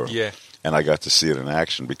actually were. Yeah. And I got to see it in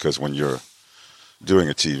action because when you're doing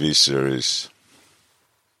a TV series,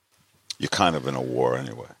 you're kind of in a war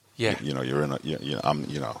anyway. Yeah. You're in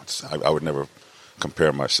I would never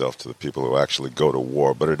compare myself to the people who actually go to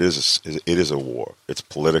war, but it is a war. It's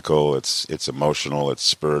political, it's emotional, it's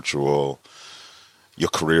spiritual. Your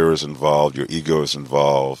career is involved, your ego is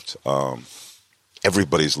involved.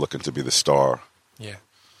 Everybody's looking to be the star. Yeah.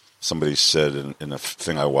 Somebody said in a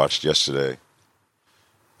thing I watched yesterday,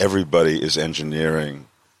 everybody is engineering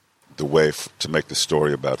the way to make the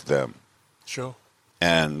story about them. Sure.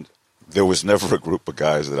 And there was never a group of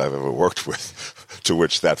guys that I've ever worked with to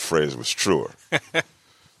which that phrase was truer.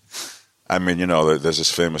 I mean, there's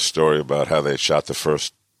this famous story about how they shot the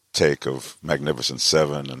first take of Magnificent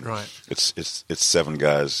Seven, and it's 7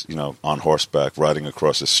 guys, on horseback riding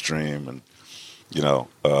across a stream, and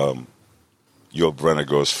Yul Brynner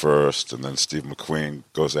goes first, and then Steve McQueen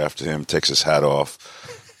goes after him, takes his hat off,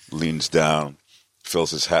 leans down,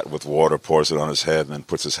 fills his hat with water, pours it on his head, and then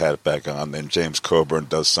puts his hat back on. Then James Coburn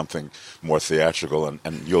does something more theatrical, and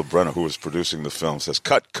Yul Brynner, who was producing the film, says,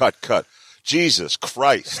 "Cut, cut, cut. Jesus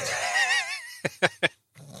Christ.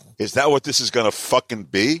 Is that what this is going to fucking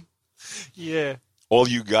be? Yeah. All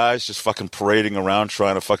you guys just fucking parading around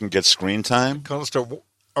trying to fucking get screen time? Constant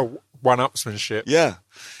one-upsmanship. Yeah.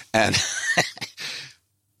 And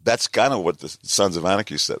that's kind of what the Sons of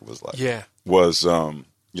Anarchy set was like. Yeah. Was,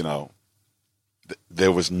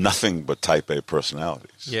 there was nothing but type A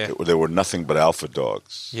personalities. Yeah. There were nothing but alpha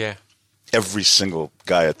dogs. Yeah. Every single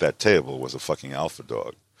guy at that table was a fucking alpha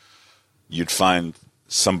dog. You'd find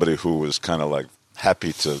somebody who was kind of like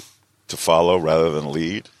happy to follow rather than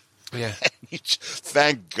lead. Yeah.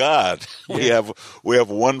 Thank God we have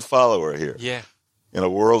one follower here. Yeah. In a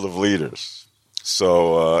world of leaders.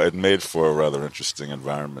 So it made for a rather interesting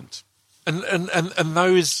environment. And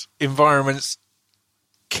those environments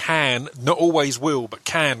can, not always will, but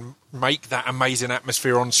can make that amazing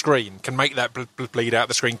atmosphere on screen, can make that bleed out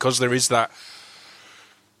the screen, because there is that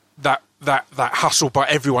hustle by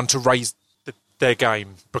everyone to raise their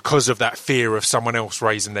game because of that fear of someone else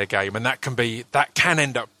raising their game, and that can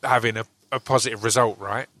end up having a positive result,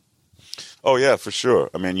 right? Oh yeah, for sure.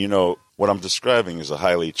 I mean, what I'm describing is a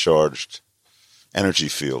highly charged energy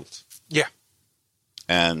field. Yeah.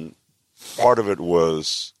 And part of it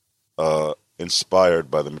was inspired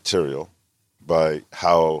by the material, by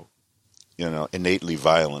how, innately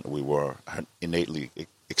violent we were, innately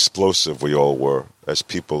explosive we all were as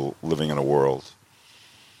people living in a world.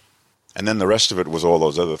 And then the rest of it was all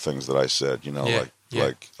those other things that I said, I'm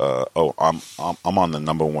on the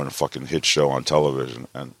number one fucking hit show on television,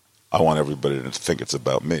 and I want everybody to think it's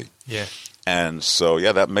about me. Yeah. And so,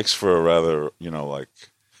 that makes for a rather, you're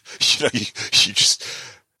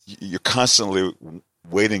constantly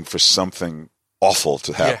waiting for something awful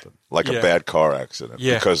to happen, like Yeah. a bad car accident,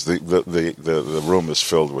 Yeah. because the room is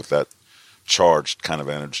filled with that charged kind of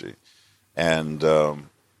energy. And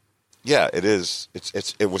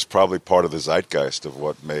it was probably part of the zeitgeist of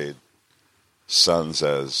what made Sons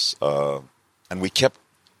as, and we kept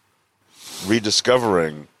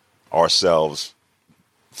rediscovering ourselves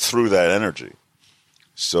through that energy.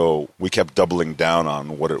 So we kept doubling down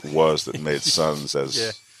on what it was that made Sons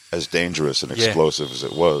as dangerous and explosive as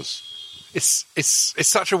it was. It's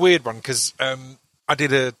such a weird one because I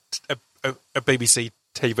did a BBC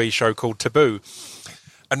TV show called Taboo,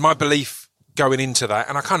 and my belief going into that,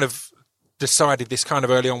 and I kind of decided this kind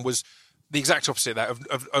of early on, was the exact opposite of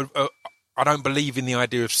that. Of I don't believe in the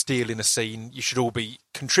idea of stealing a scene. You should all be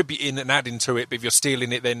contributing and adding to it. But if you're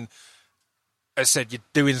stealing it, then, as I said, you're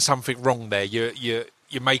doing something wrong there. You're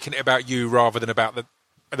making it about you rather than about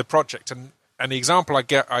the project. And the example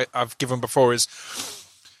I've given before was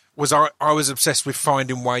I was obsessed with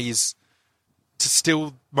finding ways to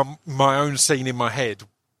steal my own scene in my head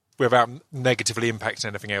without negatively impacting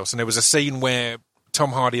anything else. And there was a scene where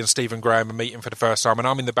Tom Hardy and Stephen Graham are meeting for the first time, and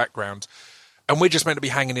I'm in the background, and we're just meant to be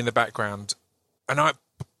hanging in the background.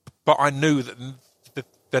 But I knew that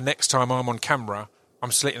the next time I'm on camera,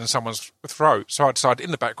 I'm slitting someone's throat. So I decided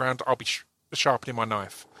in the background I'll be sharpening my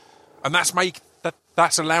knife, and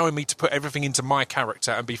that's allowing me to put everything into my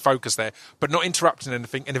character and be focused there, but not interrupting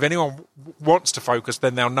anything. And if anyone wants to focus,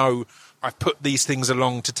 then they'll know I've put these things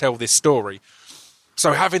along to tell this story.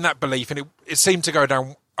 So having that belief, and it seemed to go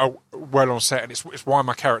down well on set, and it's why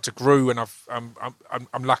my character grew, and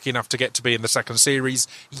I'm lucky enough to get to be in the second series.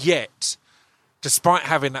 Yet, despite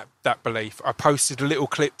having that belief, I posted a little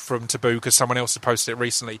clip from Taboo because someone else had posted it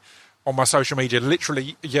recently on my social media,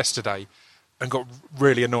 literally yesterday, and got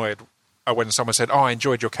really annoyed when someone said, "Oh, I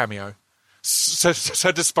enjoyed your cameo."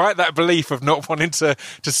 So despite that belief of not wanting to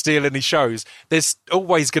steal any shows, there's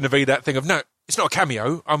always going to be that thing of, no, it's not a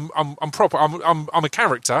cameo. I'm proper. I'm a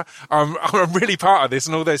character. I'm really part of this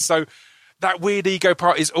and all this. So that weird ego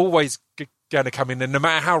part is always going to come in, and no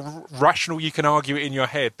matter how rational you can argue it in your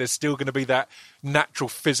head, there's still going to be that natural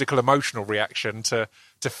physical, emotional reaction to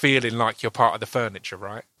feeling like you're part of the furniture,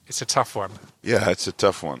 right? It's a tough one. Yeah, it's a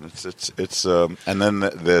tough one. It's and then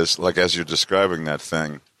there's, like, as you're describing that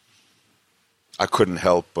thing, I couldn't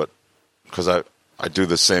help but, because I do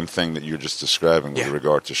the same thing that you're just describing with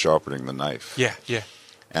regard to sharpening the knife. Yeah, yeah.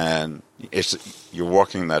 And you're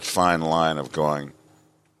walking that fine line of going,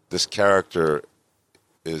 this character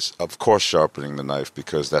is, of course, sharpening the knife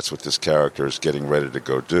because that's what this character is getting ready to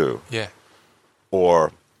go do. Yeah.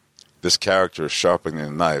 Or this character is sharpening the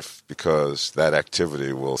knife because that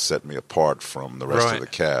activity will set me apart from the rest of the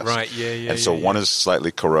cast. Right, yeah. And so one is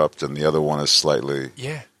slightly corrupt and the other one is slightly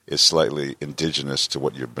indigenous to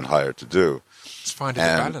what you've been hired to do. It's finding the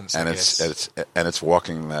balance, and I guess. it's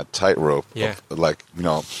walking that tightrope. Yeah.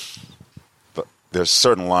 But there's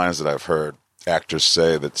certain lines that I've heard actors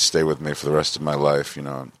say that stay with me for the rest of my life.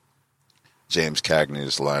 James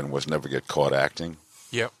Cagney's line was "never get caught acting."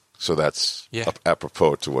 Yep. So that's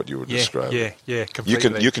apropos to what you were describing. Yeah,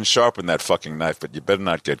 completely. You can sharpen that fucking knife, but you better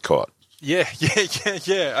not get caught. Yeah.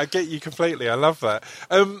 I get you completely. I love that.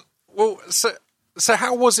 So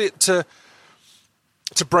how was it to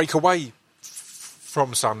break away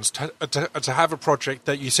from Sons, to have a project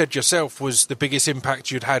that you said yourself was the biggest impact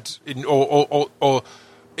you'd had in or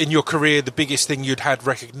in your career, the biggest thing you'd had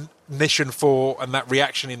recognition for, and that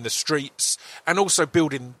reaction in the streets, and also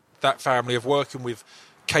building that family of working with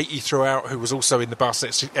Katie throughout, who was also in the Bus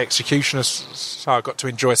Executioners, so I got to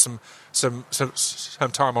enjoy some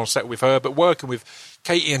time on set with her, but working with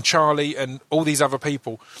Katie and Charlie and all these other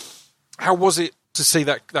people. How was it to see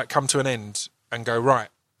that come to an end and go, right,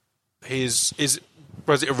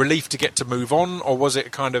 was it a relief to get to move on, or was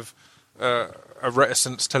it kind of a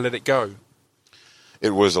reticence to let it go?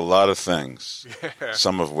 It was a lot of things,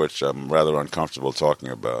 some of which I'm rather uncomfortable talking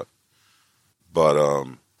about. But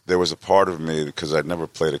there was a part of me, because I'd never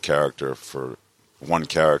played one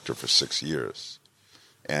character for 6 years.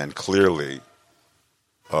 And clearly,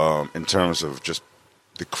 in terms of just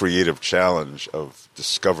the creative challenge of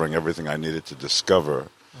discovering everything I needed to discover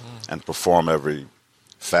and perform every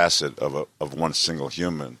facet of one single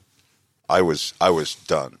human, I was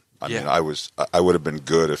done. I mean, I would have been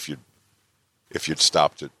good if you'd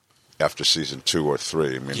stopped it after season 2 or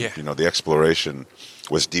 3. I mean, the exploration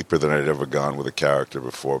was deeper than I'd ever gone with a character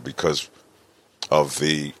before because of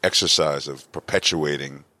the exercise of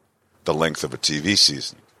perpetuating the length of a TV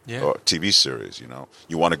season or TV series.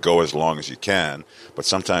 You want to go as long as you can, but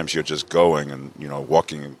sometimes you're just going and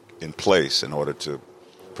walking in place in order to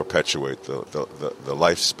perpetuate the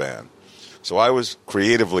lifespan. So I was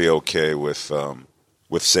creatively okay with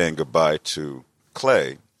saying goodbye to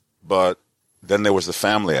Clay, but then there was the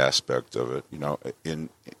family aspect of it. You know,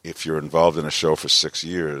 if you're involved in a show for 6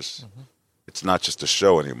 years, it's not just a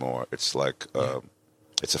show anymore. It's like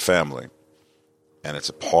it's a family, and it's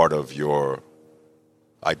a part of your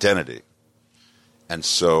identity. And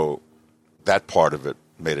so that part of it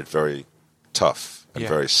made it very tough and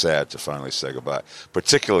very sad to finally say goodbye,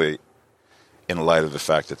 particularly in light of the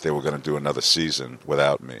fact that they were going to do another season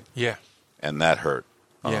without me. Yeah. And that hurt.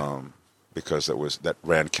 Yeah. Because that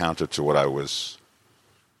ran counter to what I was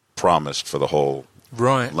promised for the whole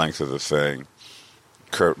length of the thing.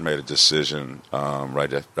 Kurt made a decision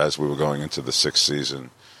right as we were going into the 6th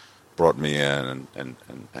season, brought me in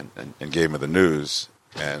and gave me the news.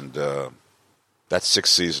 And that 6th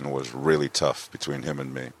season was really tough between him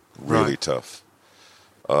and me, really tough,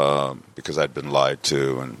 because I'd been lied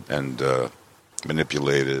to and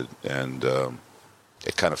manipulated, and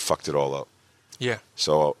it kind of fucked it all up. Yeah.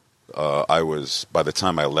 So by the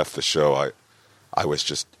time I left the show, I was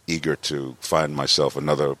just eager to find myself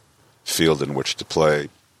another field in which to play.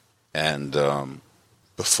 And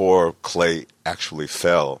before Clay actually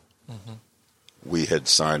fell, we had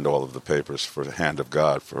signed all of the papers for The Hand of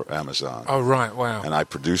God for Amazon. Oh, right, wow. And I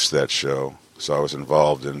produced that show, so I was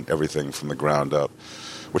involved in everything from the ground up,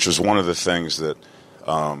 which was one of the things that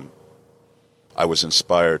I was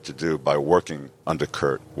inspired to do by working under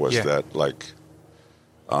Kurt, was that, like,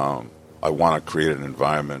 I want to create an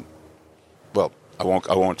environment. Well, I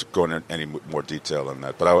won't go into any more detail on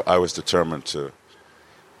that, but I was determined to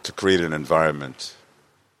create an environment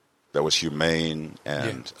that was humane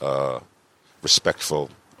and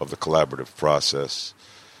respectful of the collaborative process.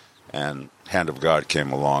 And Hand of God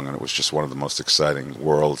came along, and it was just one of the most exciting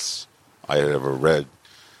worlds I had ever read.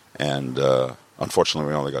 And unfortunately,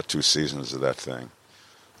 we only got 2 seasons of that thing.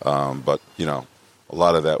 But, you know, a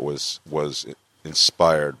lot of that was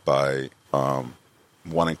inspired by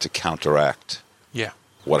wanting to counteract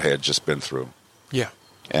what I had just been through. Yeah.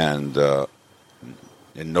 And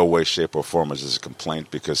in no way, shape, or form is this a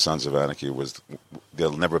complaint, because Sons of Anarchy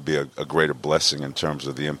there'll never be a greater blessing in terms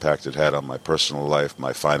of the impact it had on my personal life,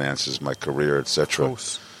 my finances, my career, etc. Of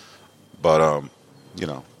course. But, you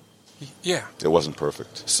know, it wasn't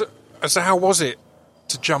perfect. So how was it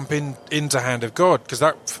to jump into Hand of God? Because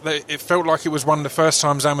it felt like it was one of the first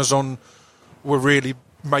times Amazon were really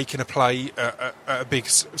making a play at a big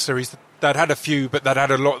series. They'd had a few, but they'd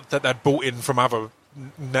had a lot that they'd bought in from other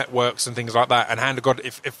networks and things like that. And Hand of God,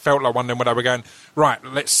 it felt like one of them where they were going, right,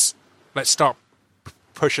 let's start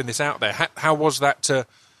pushing this out there. How was that to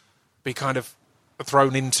be kind of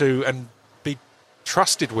thrown into and be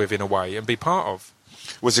trusted with in a way and be part of?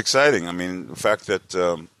 It was exciting. I mean, the fact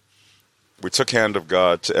that we took Hand of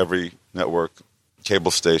God to every network,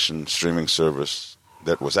 cable station, streaming service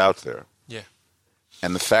that was out there. Yeah.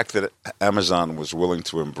 And the fact that Amazon was willing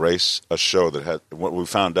to embrace a show that had, what we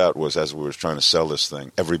found out was, as we were trying to sell this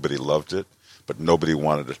thing, everybody loved it, but nobody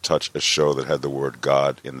wanted to touch a show that had the word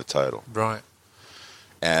God in the title. Right.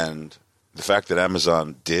 And the fact that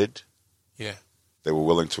Amazon did, they were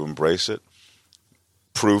willing to embrace it,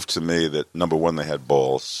 proved to me that, number one, they had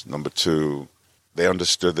balls. Number two, they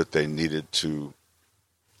understood that they needed to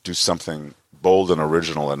do something bold and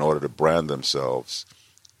original in order to brand themselves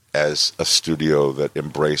as a studio that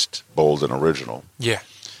embraced bold and original. Yeah.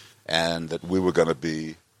 And that we were going to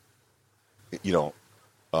be, you know,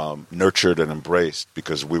 nurtured and embraced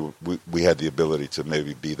because we had the ability to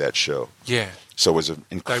maybe be that show. Yeah. So it was an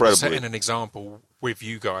incredibly... They were setting an example with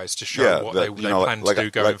you guys to show what they planned to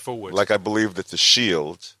do going forward. Like I believe that The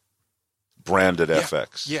Shield branded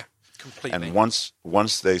FX. Yeah, completely. And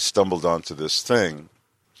once they stumbled onto this thing,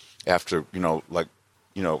 after,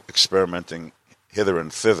 experimenting hither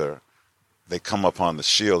and thither, they come upon The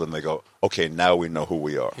Shield and they go, okay, now we know who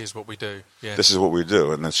we are. Here's what we do. Yeah. This is what we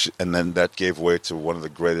do. And then that gave way to one of the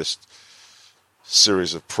greatest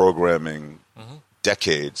series of programming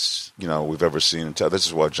decades, we've ever seen. This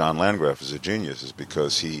is why John Landgraf is a genius, is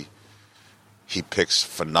because he picks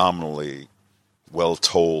phenomenally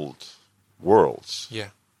well-told worlds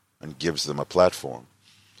and gives them a platform.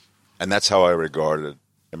 And that's how I regarded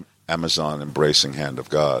Amazon embracing Hand of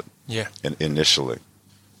God initially.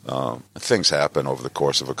 Things happen over the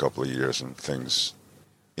course of a couple of years and things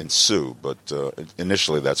ensue, but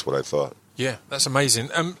initially that's what I thought. Yeah, that's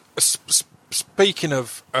amazing. Speaking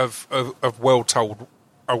of well-told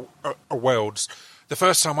worlds, the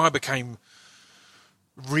first time I became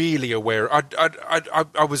really aware,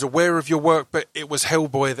 I was aware of your work, but it was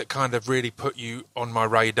Hellboy that kind of really put you on my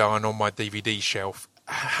radar and on my DVD shelf.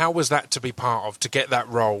 How was that to be part of, to get that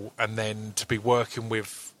role and then to be working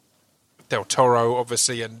with Del Toro,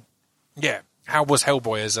 obviously, and how was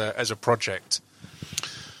Hellboy as a project?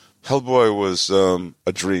 Hellboy was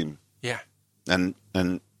a dream. Yeah, and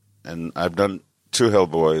I've done 2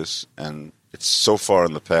 Hellboys, and it's so far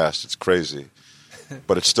in the past, it's crazy,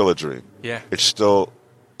 but it's still a dream. Yeah, it's still.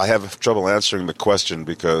 I have trouble answering the question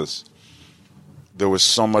because there was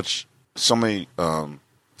so many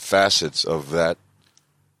facets of that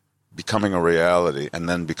becoming a reality, and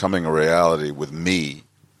then becoming a reality with me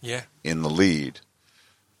in the lead,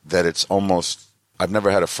 that it's almost, I've never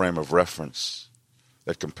had a frame of reference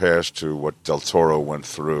that compares to what Del Toro went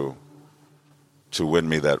through to win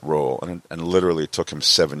me that role, and literally it took him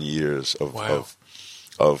 7 years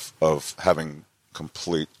of having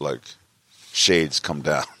complete shades come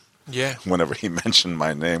down. Yeah. Whenever he mentioned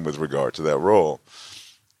my name with regard to that role.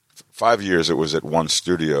 5 years it was at one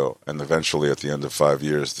studio, and eventually at the end of 5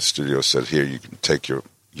 years, the studio said, "Here, you can take your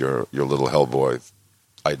little Hellboy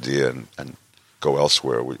idea and go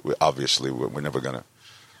elsewhere. We're never going to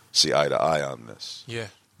see eye to eye on this." Yeah.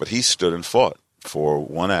 But he stood and fought for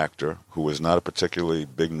one actor who was not a particularly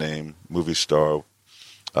big name movie star,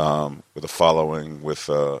 with a following, with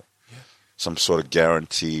some sort of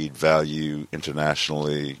guaranteed value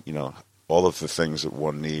internationally, all of the things that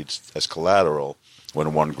one needs as collateral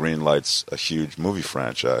when one greenlights a huge movie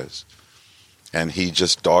franchise. And he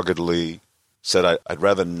just doggedly said, I'd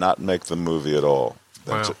rather not make the movie at all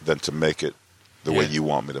than to make it the way you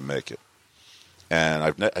want me to make it. And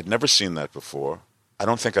I'd never seen that before. I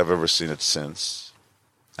don't think I've ever seen it since.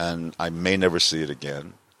 And I may never see it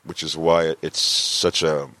again, which is why it's such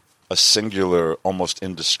a singular, almost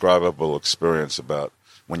indescribable experience about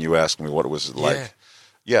when you ask me what it was like.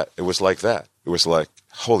 Yeah, it was like that. It was like,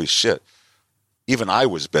 holy shit. Even I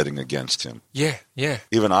was betting against him. Yeah, yeah.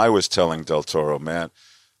 Even I was telling Del Toro, man,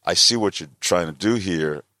 I see what you're trying to do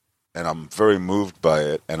here, and I'm very moved by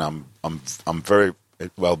it, and I'm very,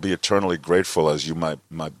 I'll be eternally grateful as you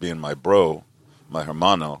might be my bro, my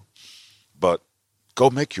hermano, but go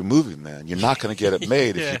make your movie, man. You're not going to get it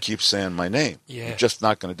made if you keep saying my name. Yeah. You're just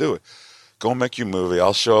not going to do it. Go make your movie.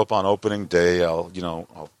 I'll show up on opening day. I'll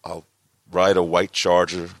ride a white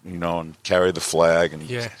Charger, and carry the flag and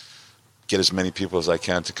get as many people as I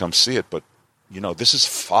can to come see it. But, this is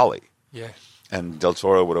folly. Yeah. And Del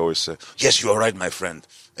Toro would always say, "Yes, you are right, my friend.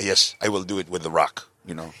 Yes, I will do it with The Rock."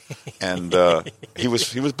 And he was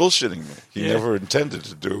bullshitting me. He never intended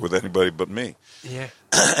to do it with anybody but me. Yeah.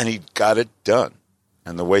 And he got it done.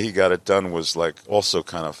 And the way he got it done was also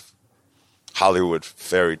kind of Hollywood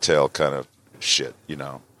fairy tale kind of shit,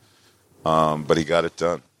 but he got it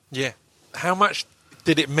done. Yeah. How much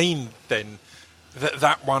did it mean then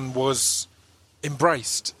that one was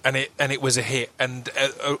embraced and it was a hit, and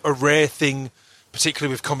a rare thing,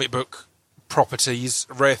 particularly with comic book properties,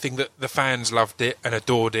 a rare thing that the fans loved it and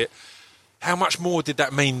adored it? How much more did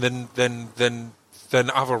that mean than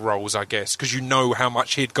other roles, I guess, because how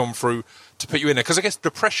much he'd gone through to put you in there? Because I guess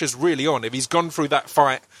the pressure's really on. If he's gone through that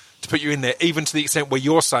fight to put you in there, even to the extent where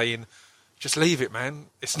you're saying, just leave it, man,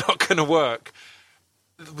 it's not going to work.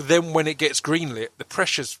 Then when it gets greenlit, the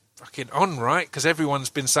pressure's fucking on, right? Because everyone's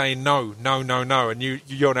been saying no, and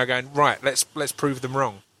you're now going, right, let's prove them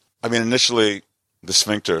wrong. I mean, initially, the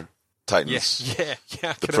sphincter tightens. Yeah,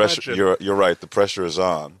 I the can pressure. imagine. You're right. The pressure is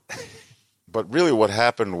on. But really, what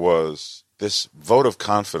happened was this vote of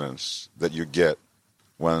confidence that you get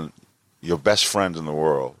when your best friend in the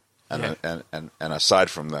world, and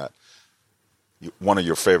aside from that, one of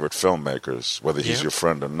your favorite filmmakers, whether he's your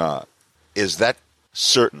friend or not, is that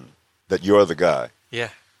certain that you're the guy. Yeah.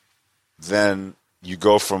 Then you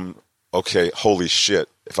go from, okay, holy shit,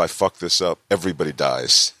 if I fuck this up, everybody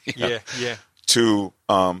dies. Yeah. To,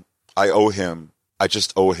 I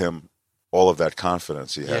just owe him all of that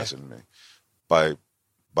confidence he has in me by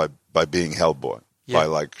being Hellboy,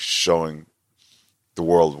 by showing the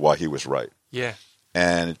world why he was right. Yeah.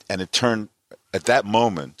 And it turned, at that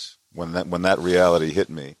moment, when that reality hit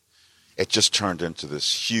me, it just turned into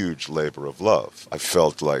this huge labor of love. I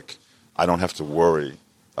felt like I don't have to worry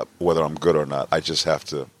whether I'm good or not. I just have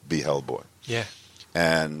to be Hellboy. Yeah.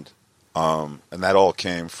 And that all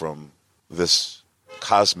came from this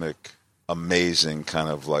cosmic, amazing kind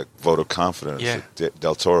of vote of confidence that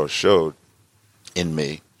Del Toro showed in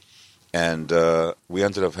me. And we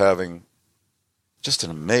ended up having just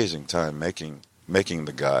an amazing time making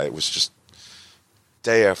the guy. It was just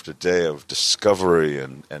day after day of discovery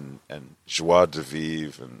and joie de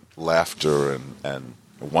vivre and laughter and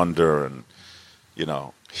wonder. And,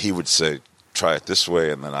 he would say, try it this way,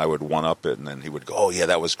 and then I would one-up it, and then he would go, oh, yeah,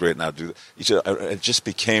 that was great, now do that. It just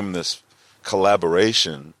became this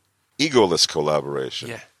collaboration, egoless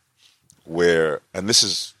collaboration, where, and this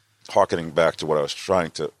is hearkening back to what I was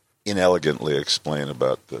trying to inelegantly explain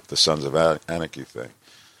about the Sons of Anarchy thing.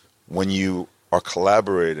 When you are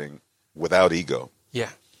collaborating without ego,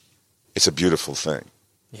 Yeah. it's a beautiful thing.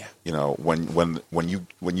 Yeah. You know, when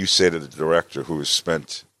you say to the director who has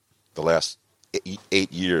spent the last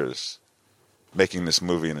 8 years making this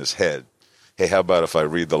movie in his head, hey, how about if I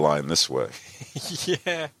read the line this way?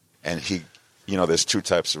 Yeah. And he, you know, there's two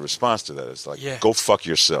types of response to that. It's like, Yeah. go fuck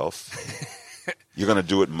yourself. You're going to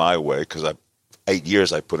do it my way because 8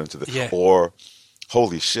 years I put into the, Yeah. or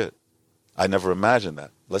holy shit, I never imagined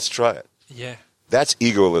that. Let's try it. Yeah. That's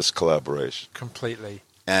egoless collaboration. Completely.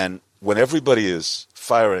 And when everybody is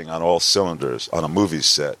firing on all cylinders on a movie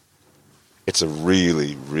set, it's a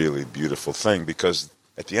really, really beautiful thing because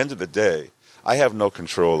at the end of the day, I have no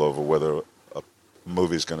control over whether a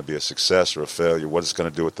movie is going to be a success or a failure, what it's going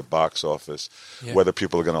to do at the box office, Yeah. whether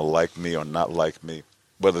people are going to like me or not like me,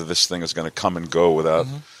 whether this thing is going to come and go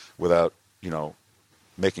without you know,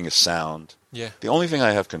 making a sound. Yeah. The only thing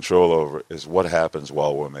I have control over is what happens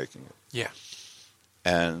while we're making it. Yeah.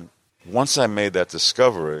 And once I made that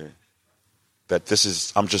discovery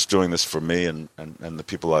that I'm just doing this for me and the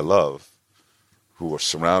people I love who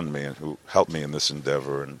surround me and who help me in this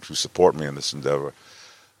endeavor and who support me in this endeavor,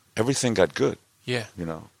 everything got good. Yeah. You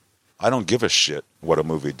know, I don't give a shit what a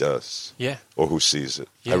movie does Yeah. or who sees it.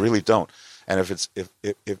 Yeah. I really don't. And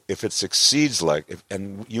if it succeeds,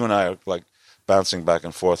 and you and I are like bouncing back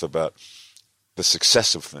and forth about the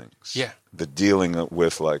success of things, Yeah. the dealing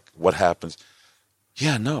with like what happens.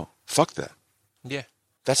 Yeah, no, fuck that. Yeah.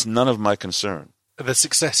 That's none of my concern. The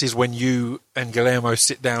success is when you and Guillermo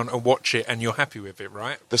sit down and watch it and you're happy with it,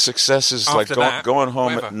 right? The success is After like that, going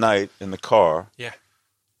home whatever. at night in the car Yeah.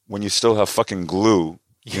 when you still have fucking glue,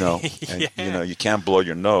 you know, and Yeah. you know you can't blow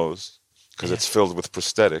your nose because Yeah. it's filled with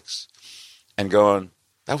prosthetics, and going,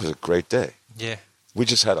 that was a great day. Yeah. We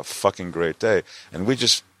just had a fucking great day, and we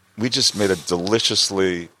just made a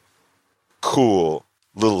deliciously cool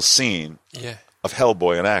little scene Yeah. of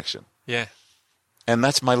Hellboy in action. Yeah. And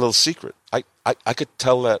that's my little secret. I could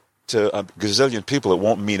tell that to a gazillion people. It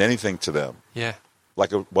won't mean anything to them Yeah.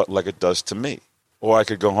 like it does to me. Or I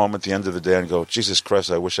could go home at the end of the day and go, Jesus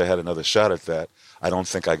Christ, I wish I had another shot at that. I don't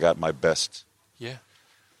think I got my best. Yeah.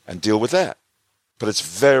 And deal with that. But it's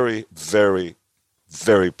very, very,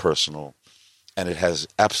 very personal. And it has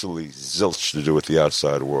absolutely zilch to do with the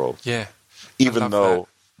outside world. Yeah. Even love though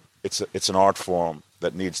it's an art form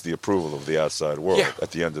that needs the approval of the outside world Yeah.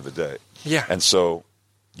 at the end of the day. Yeah. And so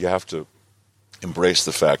you have to embrace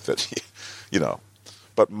the fact that, you know.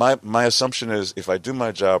 But my assumption is if I do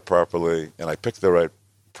my job properly and I pick the right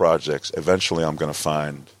projects, eventually I'm going to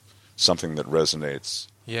find something that resonates.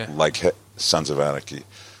 Yeah. Like Sons of Anarchy,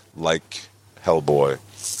 like Hellboy,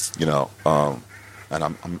 you know.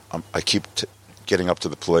 And I keep getting up to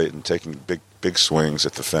the plate and taking big swings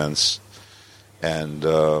at the fence. And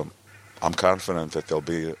I'm confident that there'll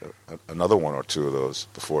be another one or two of those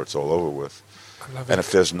before it's all over with. I love And it.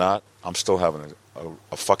 if there's not, I'm still having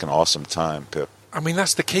a fucking awesome time, Pip. I mean,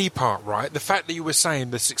 that's the key part, right? The fact that you were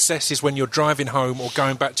saying the success is when you're driving home or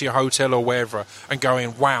going back to your hotel or wherever and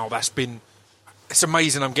going, wow, it's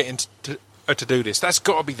amazing I'm getting to do this. That's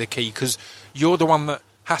got to be the key because you're the one that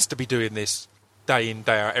has to be doing this day in,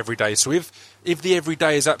 day out, every day. So if the every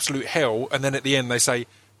day is absolute hell and then at the end they say,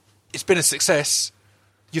 it's been a success,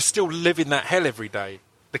 you're still living that hell every day.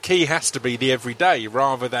 The key has to be the everyday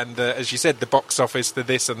rather than as you said, the box office, the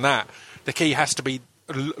this and that. The key has to be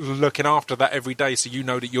looking after that every day, so you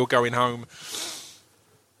know that you're going home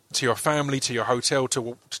to your family, to your hotel,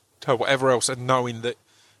 to whatever else, and knowing that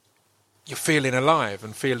you're feeling alive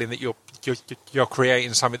and feeling that you're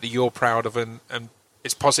creating something that you're proud of and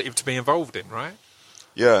it's positive to be involved in, right?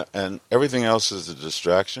 Yeah, and everything else is a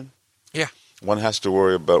distraction. Yeah. One has to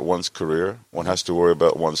worry about one's career. One has to worry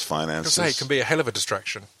about one's finances. I say it can be a hell of a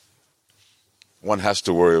distraction. One has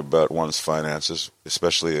to worry about one's finances,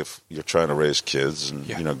 especially if you're trying to raise kids and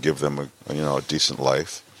give them a decent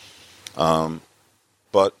life.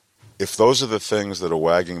 But if those are the things that are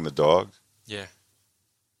wagging the dog, Yeah.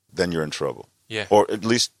 then you're in trouble. Yeah. Or at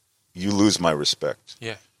least you lose my respect.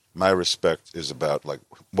 Yeah. My respect is about like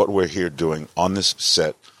what we're here doing on this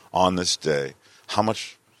set, on this day, how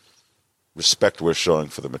much respect we're showing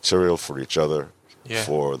for the material, for each other, Yeah.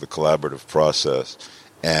 for the collaborative process,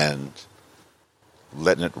 and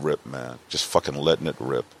letting it rip, man. Just fucking letting it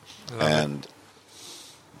rip. And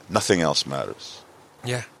nothing else matters.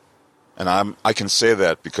 Yeah. And I can say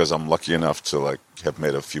that because I'm lucky enough to like have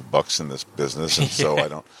made a few bucks in this business, and so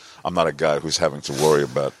I'm not a guy who's having to worry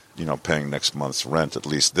about paying next month's rent at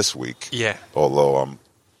least this week. Yeah. Although I'm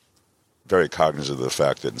very cognizant of the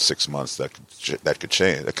fact that in 6 months that could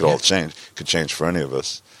change. That could all change. Could change for any of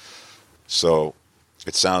us. So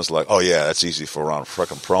it sounds like, oh yeah, that's easy for Ron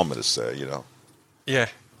frickin' Perlman to say, you know. Yeah.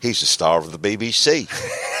 He's the star of the BBC.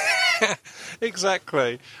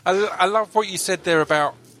 Exactly. I love what you said there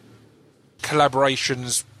about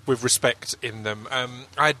collaborations with respect in them.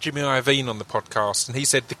 I had Jimmy Iovine on the podcast, and he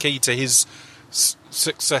said the key to his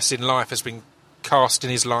success in life has been casting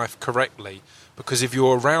his life correctly, because if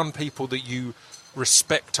you're around people that you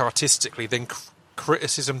respect artistically, then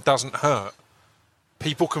criticism doesn't hurt.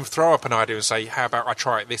 People can throw up an idea and say, how about I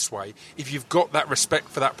try it this way? If you've got that respect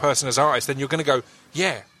for that person as artist, then you're going to go,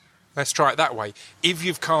 yeah, let's try it that way. If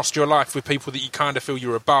you've cast your life with people that you kind of feel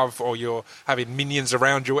you're above, or you're having minions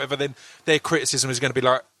around you or whatever, then their criticism is going to be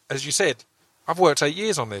like, as you said, I've worked 8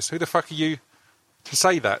 years on this. Who the fuck are you to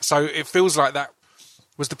say that? So it feels like that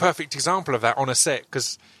was the perfect example of that on a set,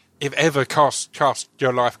 because if ever cast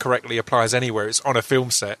your life correctly applies anywhere, it's on a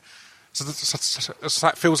film set. So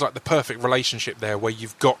that feels like the perfect relationship there, where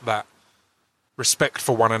you've got that respect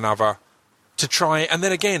for one another to try it. And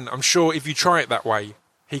then again, I'm sure if you try it that way,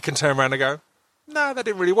 he can turn around and go, no, that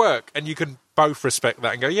didn't really work. And you can both respect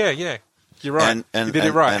that and go, yeah, you're right. You did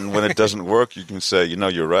it right. And when it doesn't work, you can say, you know,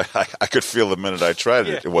 you're right. I could feel the minute I tried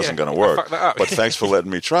it, it wasn't going to work. Fuck that up. But thanks for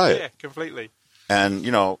letting me try it. Yeah, completely. And,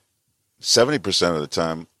 you know, 70% of the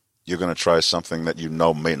time, you're going to try something that you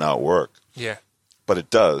know may not work. Yeah. But it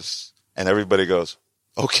does. And everybody goes,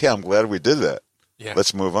 okay, I'm glad we did that. Yeah.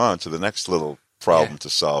 Let's move on to the next little problem to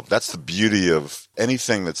solve. That's the beauty of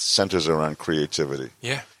anything that centers around creativity.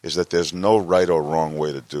 Yeah. Is that there's no right or wrong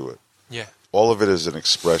way to do it. Yeah. All of it is an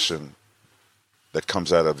expression that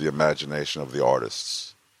comes out of the imagination of the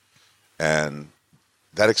artists. And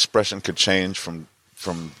that expression could change from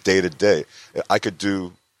day to day. I could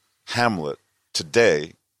do Hamlet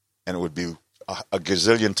today, and it would be a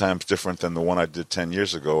gazillion times different than the one I did 10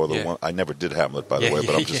 years ago, or the one I never did Hamlet, by the way,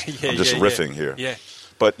 but I'm just riffing here. Yeah.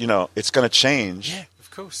 But, you know, it's going to change. Yeah,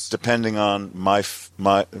 of course. Depending on my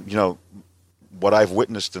you know, what I've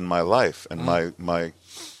witnessed in my life and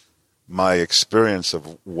my experience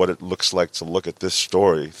of what it looks like to look at this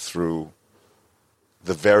story through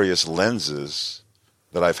the various lenses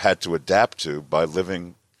that I've had to adapt to by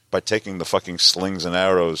taking the fucking slings and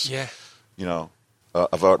arrows, you know,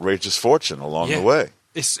 of outrageous fortune along the way.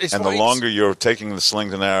 And the longer you're taking the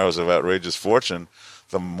slings and arrows of outrageous fortune,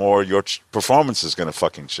 the more your performance is going to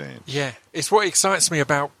fucking change. Yeah. It's what excites me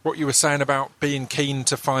about what you were saying about being keen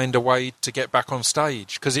to find a way to get back on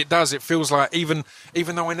stage. Because it does. It feels like, even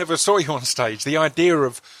though I never saw you on stage, the idea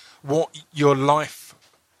of what life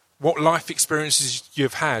experiences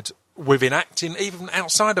you've had within acting, even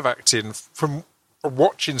outside of acting, from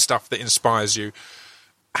watching stuff that inspires you,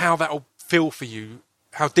 how that'll feel for you,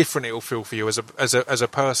 how different it'll feel for you as a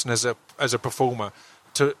person, as a performer,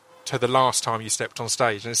 to the last time you stepped on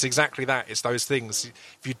stage. And it's exactly that. It's those things.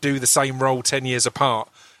 If you do the same role 10 years apart,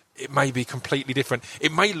 it may be completely different.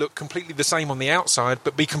 It may look completely the same on the outside,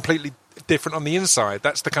 but be completely different on the inside.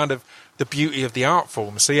 That's the kind of the beauty of the art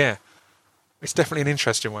form. So yeah, it's definitely an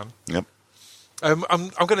interesting one. Yep. I'm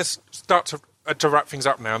going to start to wrap things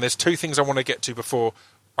up now. And there's two things I want to get to before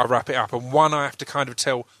I wrap it up. And one, I have to kind of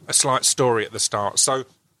tell a slight story at the start. So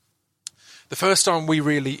the first time we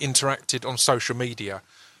really interacted on social media,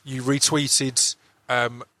 you retweeted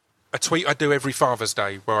a tweet I do every Father's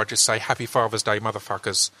Day, where I just say "Happy Father's Day,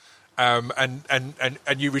 motherfuckers," and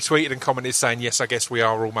you retweeted and commented saying, "Yes, I guess we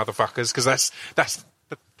are all motherfuckers," because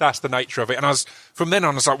that's the nature of it. And from then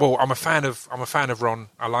on, I was like, well, I'm a fan of Ron.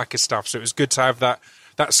 I like his stuff, so it was good to have that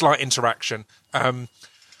slight interaction. And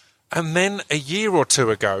then a year or two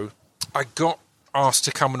ago, I got asked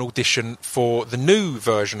to come and audition for the new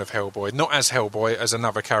version of Hellboy, not as Hellboy, as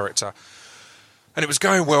another character. And it was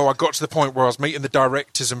going well. I got to the point where I was meeting the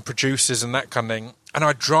directors and producers and that kind of thing. And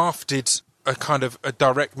I drafted a kind of a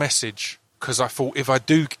direct message, because I thought, if I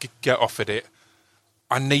do get offered it,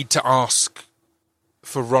 I need to ask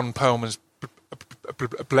for Ron Perlman's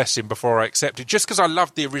blessing before I accept it. Just because I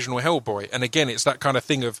loved the original Hellboy. And again, it's that kind of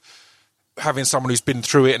thing of having someone who's been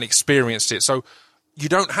through it and experienced it. So you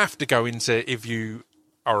don't have to go into if you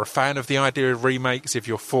are a fan of the idea of remakes, if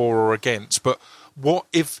you're for or against. But what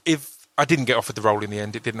if I didn't get offered the role in the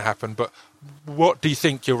end, it didn't happen, but what do you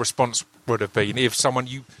think your response would have been if someone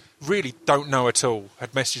you really don't know at all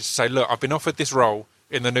had messaged to say, look, I've been offered this role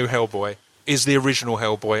in the new Hellboy. Is the original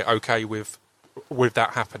Hellboy okay with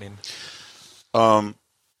that happening?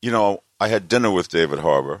 You know, I had dinner with David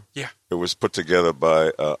Harbour. Yeah. It was put together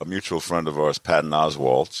by a mutual friend of ours, Patton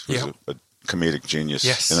Oswalt, who's a comedic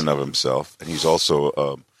genius in and of himself. And he's also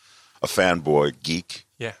a fanboy, geek,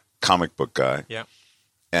 comic book guy. Yeah.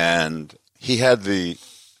 And he had the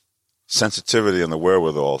sensitivity and the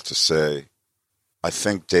wherewithal to say, I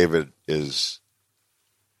think David is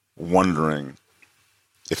wondering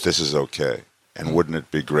if this is okay. And wouldn't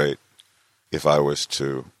it be great if I was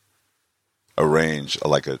to arrange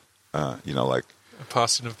like a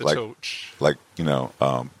passing of the torch. Like,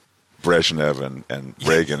 Brezhnev and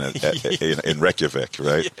Reagan in Reykjavik,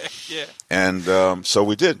 right? Yeah. And so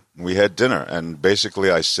we did. We had dinner. And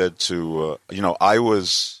basically I said to, I'm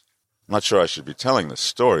not sure I should be telling this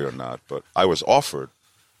story or not, but I was offered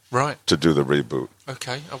to do the reboot.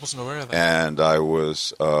 Okay, I wasn't aware of that. And I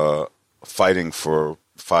was fighting for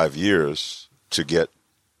 5 years to get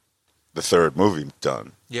the third movie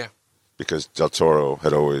done. Yeah. Because Del Toro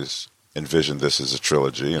had always envisioned this as a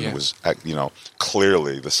trilogy, and it was,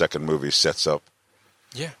 clearly the second movie sets up.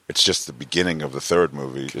 Yeah. It's just the beginning of the third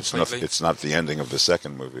movie. Completely. It's not the ending of the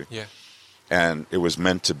second movie. Yeah. And it was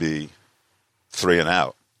meant to be 3 and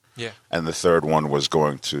out. Yeah. And the third one was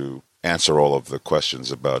going to answer all of the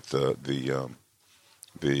questions about the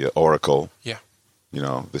Oracle. Yeah.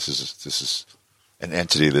 This is an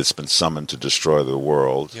entity that's been summoned to destroy the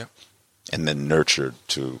world, and then nurtured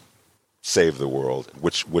to save the world.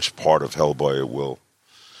 Which part of Hellboy it will?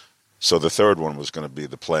 So the third one was going to be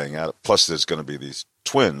the playing out. Plus, there's going to be these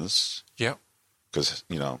twins. Yeah. Because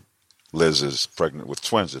Liz is pregnant with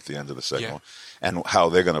twins at the end of the second Yeah. one, and how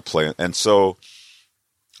they're going to play. And so,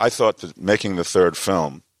 I thought that making the third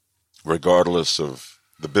film, regardless of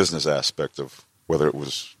the business aspect of whether it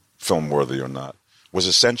was film worthy or not, was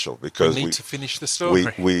essential because we need to finish the story.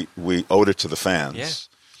 We owed it to the fans.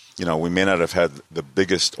 Yeah. We may not have had the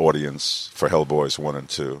biggest audience for Hellboys 1 and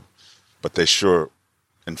 2, but they sure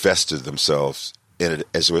invested themselves in it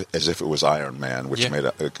as if it was Iron Man, which made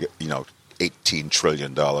 $18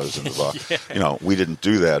 trillion in the box. We didn't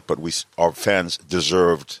do that, but our fans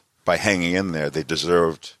deserved, by hanging in there, they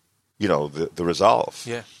deserved, the resolve.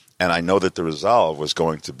 Yeah. And I know that the resolve was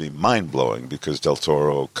going to be mind-blowing because Del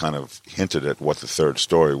Toro kind of hinted at what the third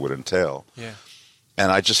story would entail. Yeah.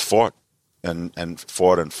 And I just fought and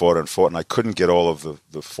fought, and I couldn't get all of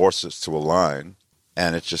the forces to align,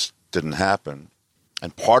 and it just didn't happen.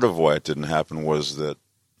 And part of why it didn't happen was that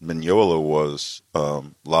Mignola was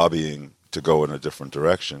lobbying to go in a different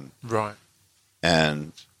direction. Right.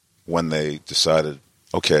 And when they decided,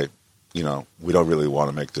 okay, we don't really want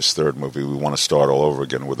to make this third movie. We want to start all over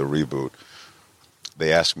again with a reboot.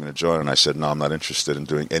 They asked me to join, and I said, no, I'm not interested in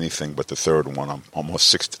doing anything but the third one. I'm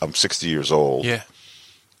 60 years old. Yeah.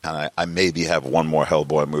 And I maybe have one more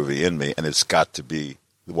Hellboy movie in me, and it's got to be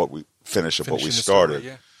what we finish of what we started. Story,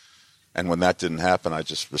 yeah. And when that didn't happen, I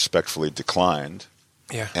just respectfully declined.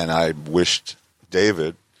 Yeah. And I wished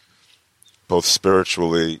David, both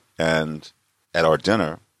spiritually and at our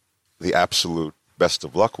dinner, the absolute best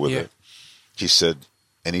of luck with it. He said,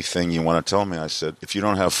 anything you want to tell me? I said, if you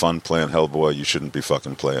don't have fun playing Hellboy, you shouldn't be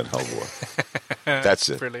fucking playing Hellboy. That's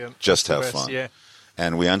it. Brilliant. Just have fun. Yeah.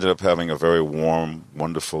 And we ended up having a very warm,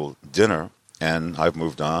 wonderful dinner, and I've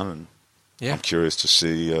moved on, and I'm curious to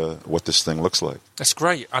see what this thing looks like. That's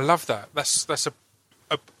great. I love that. That's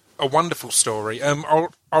a wonderful story.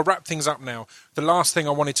 I'll wrap things up now. The last thing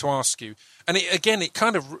I wanted to ask you, and it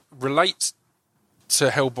kind of relates to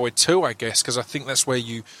Hellboy 2, I guess, because I think that's where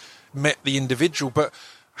you met the individual. But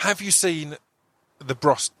have you seen the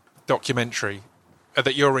Bros documentary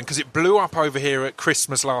that you're in? Because it blew up over here at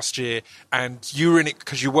Christmas last year, and you were in it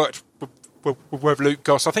because you worked with Luke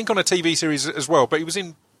Goss, I think on a TV series as well, but he was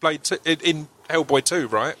in Blade 2, in Hellboy 2,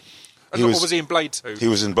 right? Or was he in Blade 2? He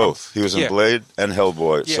was in both. He was in Blade and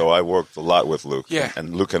Hellboy, so I worked a lot with Luke. Yeah.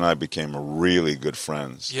 And Luke and I became really good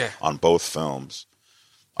friends on both films.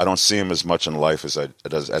 I don't see him as much in life as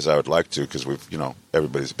I would like to because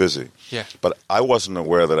everybody's busy. Yeah. But I wasn't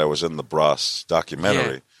aware that I was in the Bros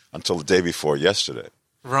documentary until the day before yesterday.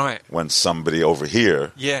 Right. When somebody over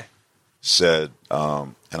here said,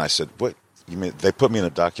 and I said, "What? You mean they put me in a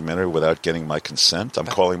documentary without getting my consent? I'm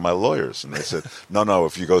calling my lawyers." And they said, "No.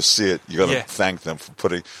 If you go see it, you're going to thank them for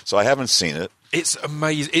putting." So I haven't seen it. It's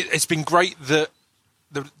amazing. It's been great that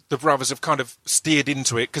the brothers have kind of steered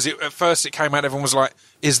into it because at first it came out, everyone was like,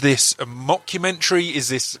 "Is this a mockumentary? Is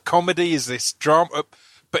this comedy? Is this drama?"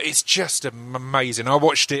 But it's just amazing. I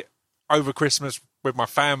watched it over Christmas with my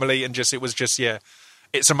family, and it was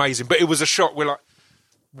it's amazing. But it was a shock. We're like,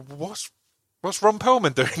 what's Ron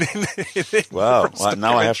Perlman doing in wow. Well,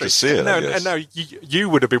 now I have to see it. And now you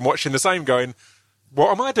would have been watching the same going,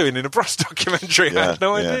 what am I doing in a Bros documentary? I had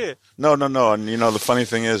no idea. No. And the funny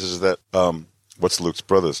thing is that, what's Luke's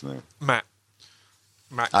brother's name? Matt.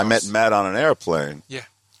 I met Matt on an airplane. Yeah.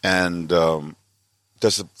 And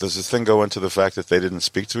Does the thing go into the fact that they didn't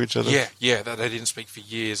speak to each other? Yeah, that they didn't speak for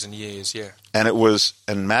years and years, yeah.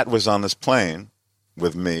 And Matt was on this plane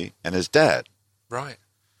with me and his dad, Right.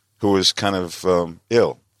 who was kind of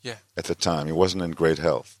ill Yeah. at the time. He wasn't in great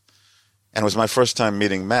health. And it was my first time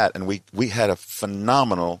meeting Matt, and we had a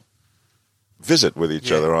phenomenal visit with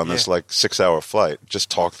each other on this 6-hour flight. Just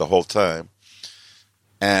talked the whole time.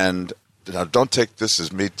 And now don't take this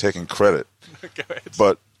as me taking credit, Go ahead.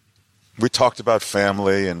 but we talked about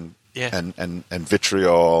family and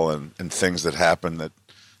vitriol and things that happen that,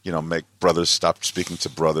 make brothers stop speaking to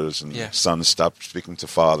brothers and sons stop speaking to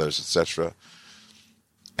fathers, etc.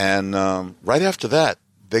 And right after that,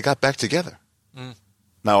 they got back together. Mm.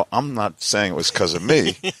 Now, I'm not saying it was because of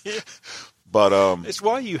me, but it's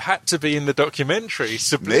why you had to be in the documentary.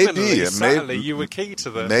 Subliminally, subtly, you were key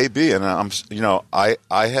to that. Maybe, and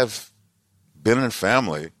I have been in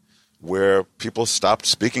family where people stopped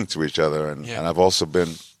speaking to each other, and I've also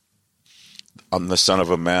been. I'm the son of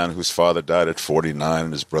a man whose father died at 49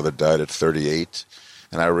 and his brother died at 38,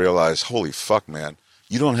 and I realized, holy fuck, man,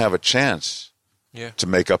 you don't have a chance to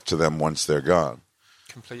make up to them once they're gone.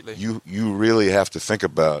 Completely. You really have to think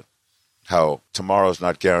about how tomorrow's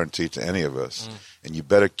not guaranteed to any of us, and you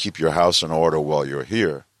better keep your house in order while you're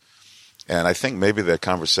here. And I think maybe that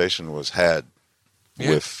conversation was had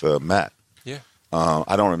with Matt. Yeah.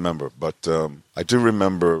 I don't remember, but I do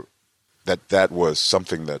remember that was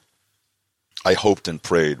something that I hoped and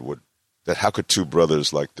prayed that how could two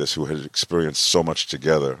brothers like this who had experienced so much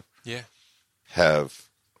together have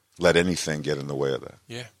let anything get in the way of that.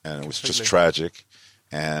 Yeah. And it was just tragic.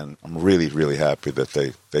 And I'm really, really happy that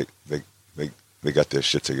they got their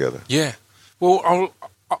shit together. Yeah. Well,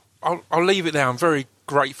 I'll leave it there. I'm very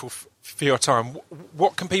grateful for your time.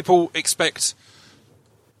 What can people expect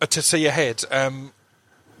to see ahead?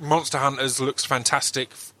 Monster Hunters looks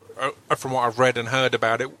fantastic from what I've read and heard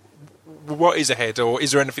about it. What is ahead, or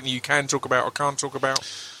is there anything that you can talk about or can't talk about?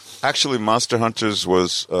 Actually, Monster Hunters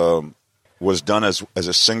was done as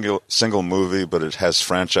a single movie, but it has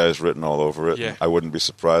franchise written all over it. Yeah. I wouldn't be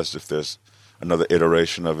surprised if there's another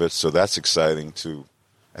iteration of it. So that's exciting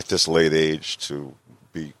at this late age, to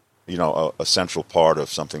be, a central part of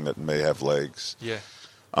something that may have legs. Yeah.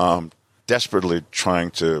 Desperately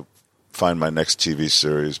trying to find my next TV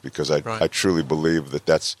series because I truly believe that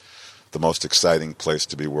that's the most exciting place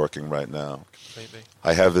to be working right now. Completely.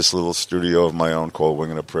 I have this little studio of my own called Wing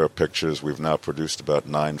and a Prayer Pictures. We've now produced about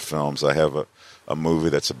 9 films. I have a movie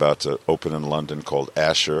that's about to open in London called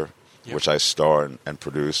Asher, which I star and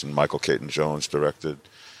produce, and Michael Caton Jones directed.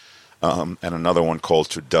 And another one called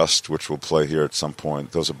To Dust, which will play here at some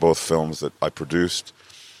point. Those are both films that I produced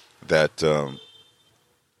that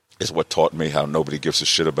is what taught me how nobody gives a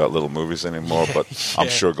shit about little movies anymore. But I'm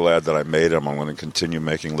sure glad that I made them. I'm going to continue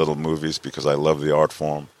making little movies because I love the art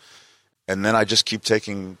form. And then I just keep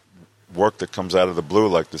taking work that comes out of the blue,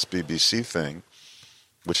 like this BBC thing,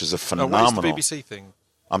 which is a phenomenal... What is the BBC thing?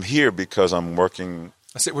 I'm here because I'm working...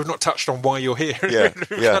 That's it. We've not touched on why you're here.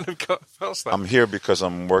 We've kind of got past that. I'm here because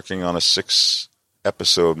I'm working on a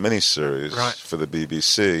 6-episode miniseries for the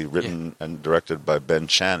BBC, written and directed by Ben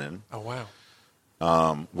Channon. Oh, wow.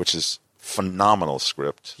 Which is phenomenal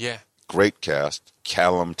script. Yeah. Great cast.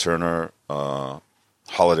 Callum Turner,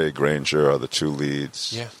 Holiday Granger are the 2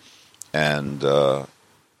 leads. Yeah. And I'm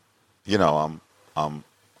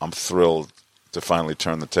thrilled to finally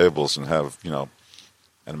turn the tables and have an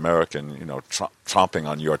American tromping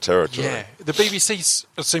on your territory. Yeah, the BBC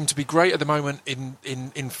seem to be great at the moment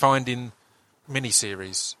in finding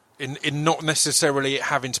miniseries. In not necessarily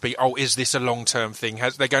having to be, is this a long-term thing?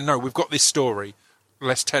 They go, no, we've got this story,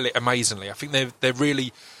 let's tell it amazingly. I think they're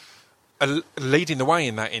really leading the way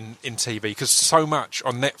in that in TV, because so much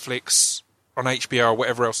on Netflix, on HBO, or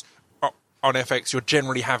whatever else, on FX, you're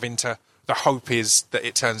generally having to, the hope is that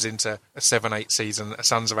it turns into a 7-8 season, a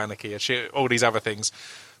Sons of Anarchy, all these other things.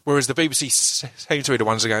 Whereas the BBC seem to be the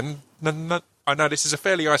ones that go, no, I know this is a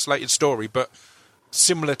fairly isolated story, but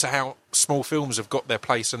similar to how small films have got their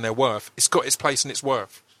place and their worth, it's got its place and its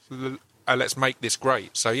worth. Let's make this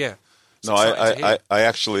great. So, yeah. No, I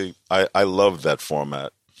actually love that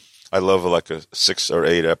format. I love like a 6 or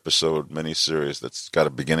 8 episode miniseries that's got a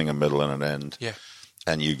beginning, a middle, and an end. Yeah.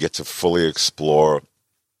 And you get to fully explore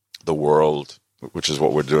the world, which is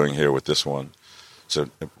what we're doing here with this one. It's a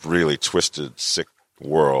really twisted, sick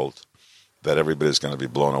world that everybody's going to be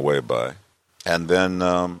blown away by. And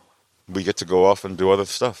then we get to go off and do other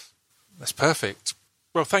stuff. That's perfect.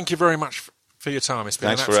 Well, thank you very much for your time. It's been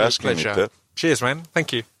Thanks an absolute for asking pleasure. me, Pip. Cheers, man.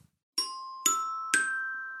 Thank you.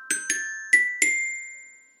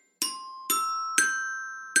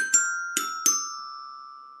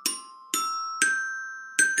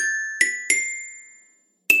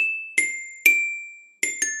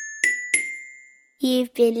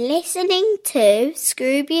 You've been listening to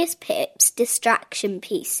Scroobius Pip's Distraction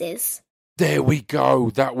Pieces. There we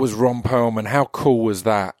go. That was Ron Perlman. How cool was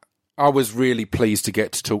that? I was really pleased to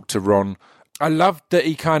get to talk to Ron. I loved that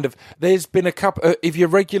he there's been a couple, if you're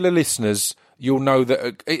regular listeners, you'll know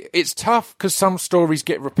that it's tough because some stories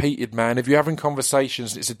get repeated, man. If you're having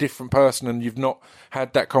conversations, it's a different person and you've not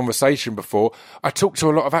had that conversation before. I talk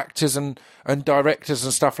to a lot of actors and directors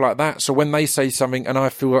and stuff like that. So when they say something and I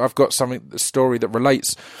feel I've got a story that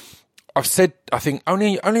relates, I've said, I think,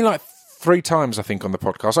 only like 3 times, I think, on the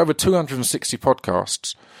podcast, over 260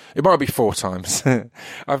 podcasts. It might be 4 times.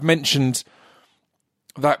 I've mentioned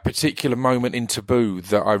that particular moment in Taboo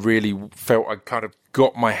that I really felt I kind of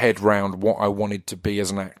got my head round what I wanted to be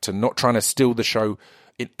as an actor, not trying to steal the show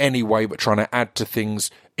in any way, but trying to add to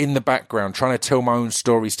things in the background, trying to tell my own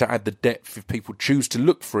stories to add the depth if people choose to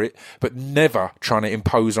look for it, but never trying to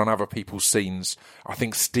impose on other people's scenes. I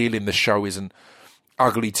think stealing the show is an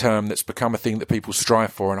ugly term that's become a thing that people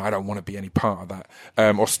strive for, and I don't want to be any part of that,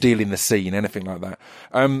 or stealing the scene, anything like that.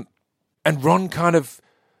 And Ron kind of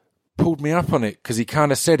pulled me up on it because he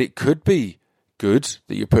kind of said it could be good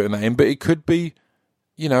that you're putting that in, but it could be,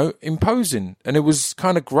 imposing. And it was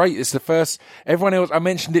kind of great. It's the first, everyone else, I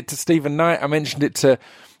mentioned it to Stephen Knight, I mentioned it to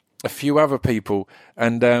a few other people,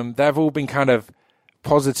 and they've all been kind of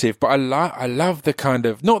positive, but I love the kind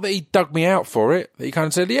of, not that he dug me out for it, that he kind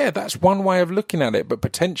of said, yeah, that's one way of looking at it, but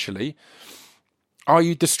potentially, are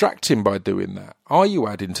you distracting by doing that? Are you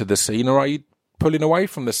adding to the scene, or are you pulling away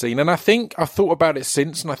from the scene? And I think I've thought about it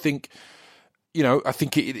since, and I think, I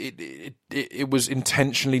think it was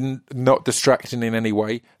intentionally not distracting in any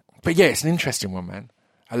way. But yeah, it's an interesting one, man.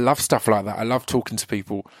 I love stuff like that. I love talking to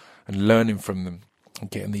people and learning from them and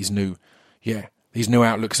getting these new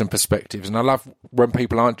outlooks and perspectives. And I love when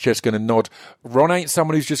people aren't just going to nod. Ron ain't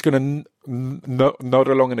someone who's just going to nod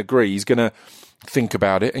along and agree. He's going to think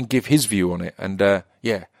about it and give his view on it. And that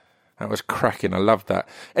was cracking. I love that.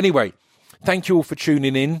 Anyway, thank you all for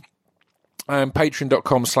tuning in.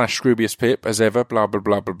 Patreon.com/ScroobiusPip, as ever, blah, blah,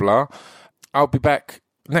 blah, blah, blah. I'll be back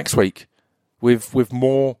next week with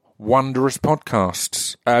more wondrous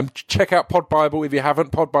podcasts. Check out Pod Bible if you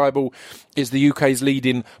haven't. Pod Bible is the UK's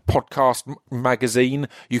leading podcast magazine.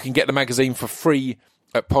 You can get the magazine for free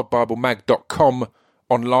at podbiblemag.com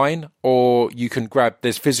online, or you can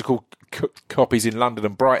there's physical copies in London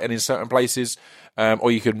and Brighton in certain places,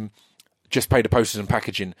 or you can just pay the postage and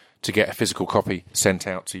packaging to get a physical copy sent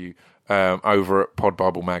out to you over at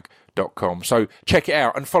podbiblemag.com. So check it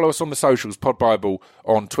out and follow us on the socials, Pod Bible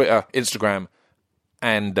on Twitter, Instagram,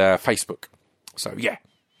 and Facebook. So yeah,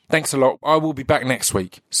 thanks a lot. I will be back next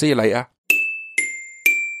week. See you later.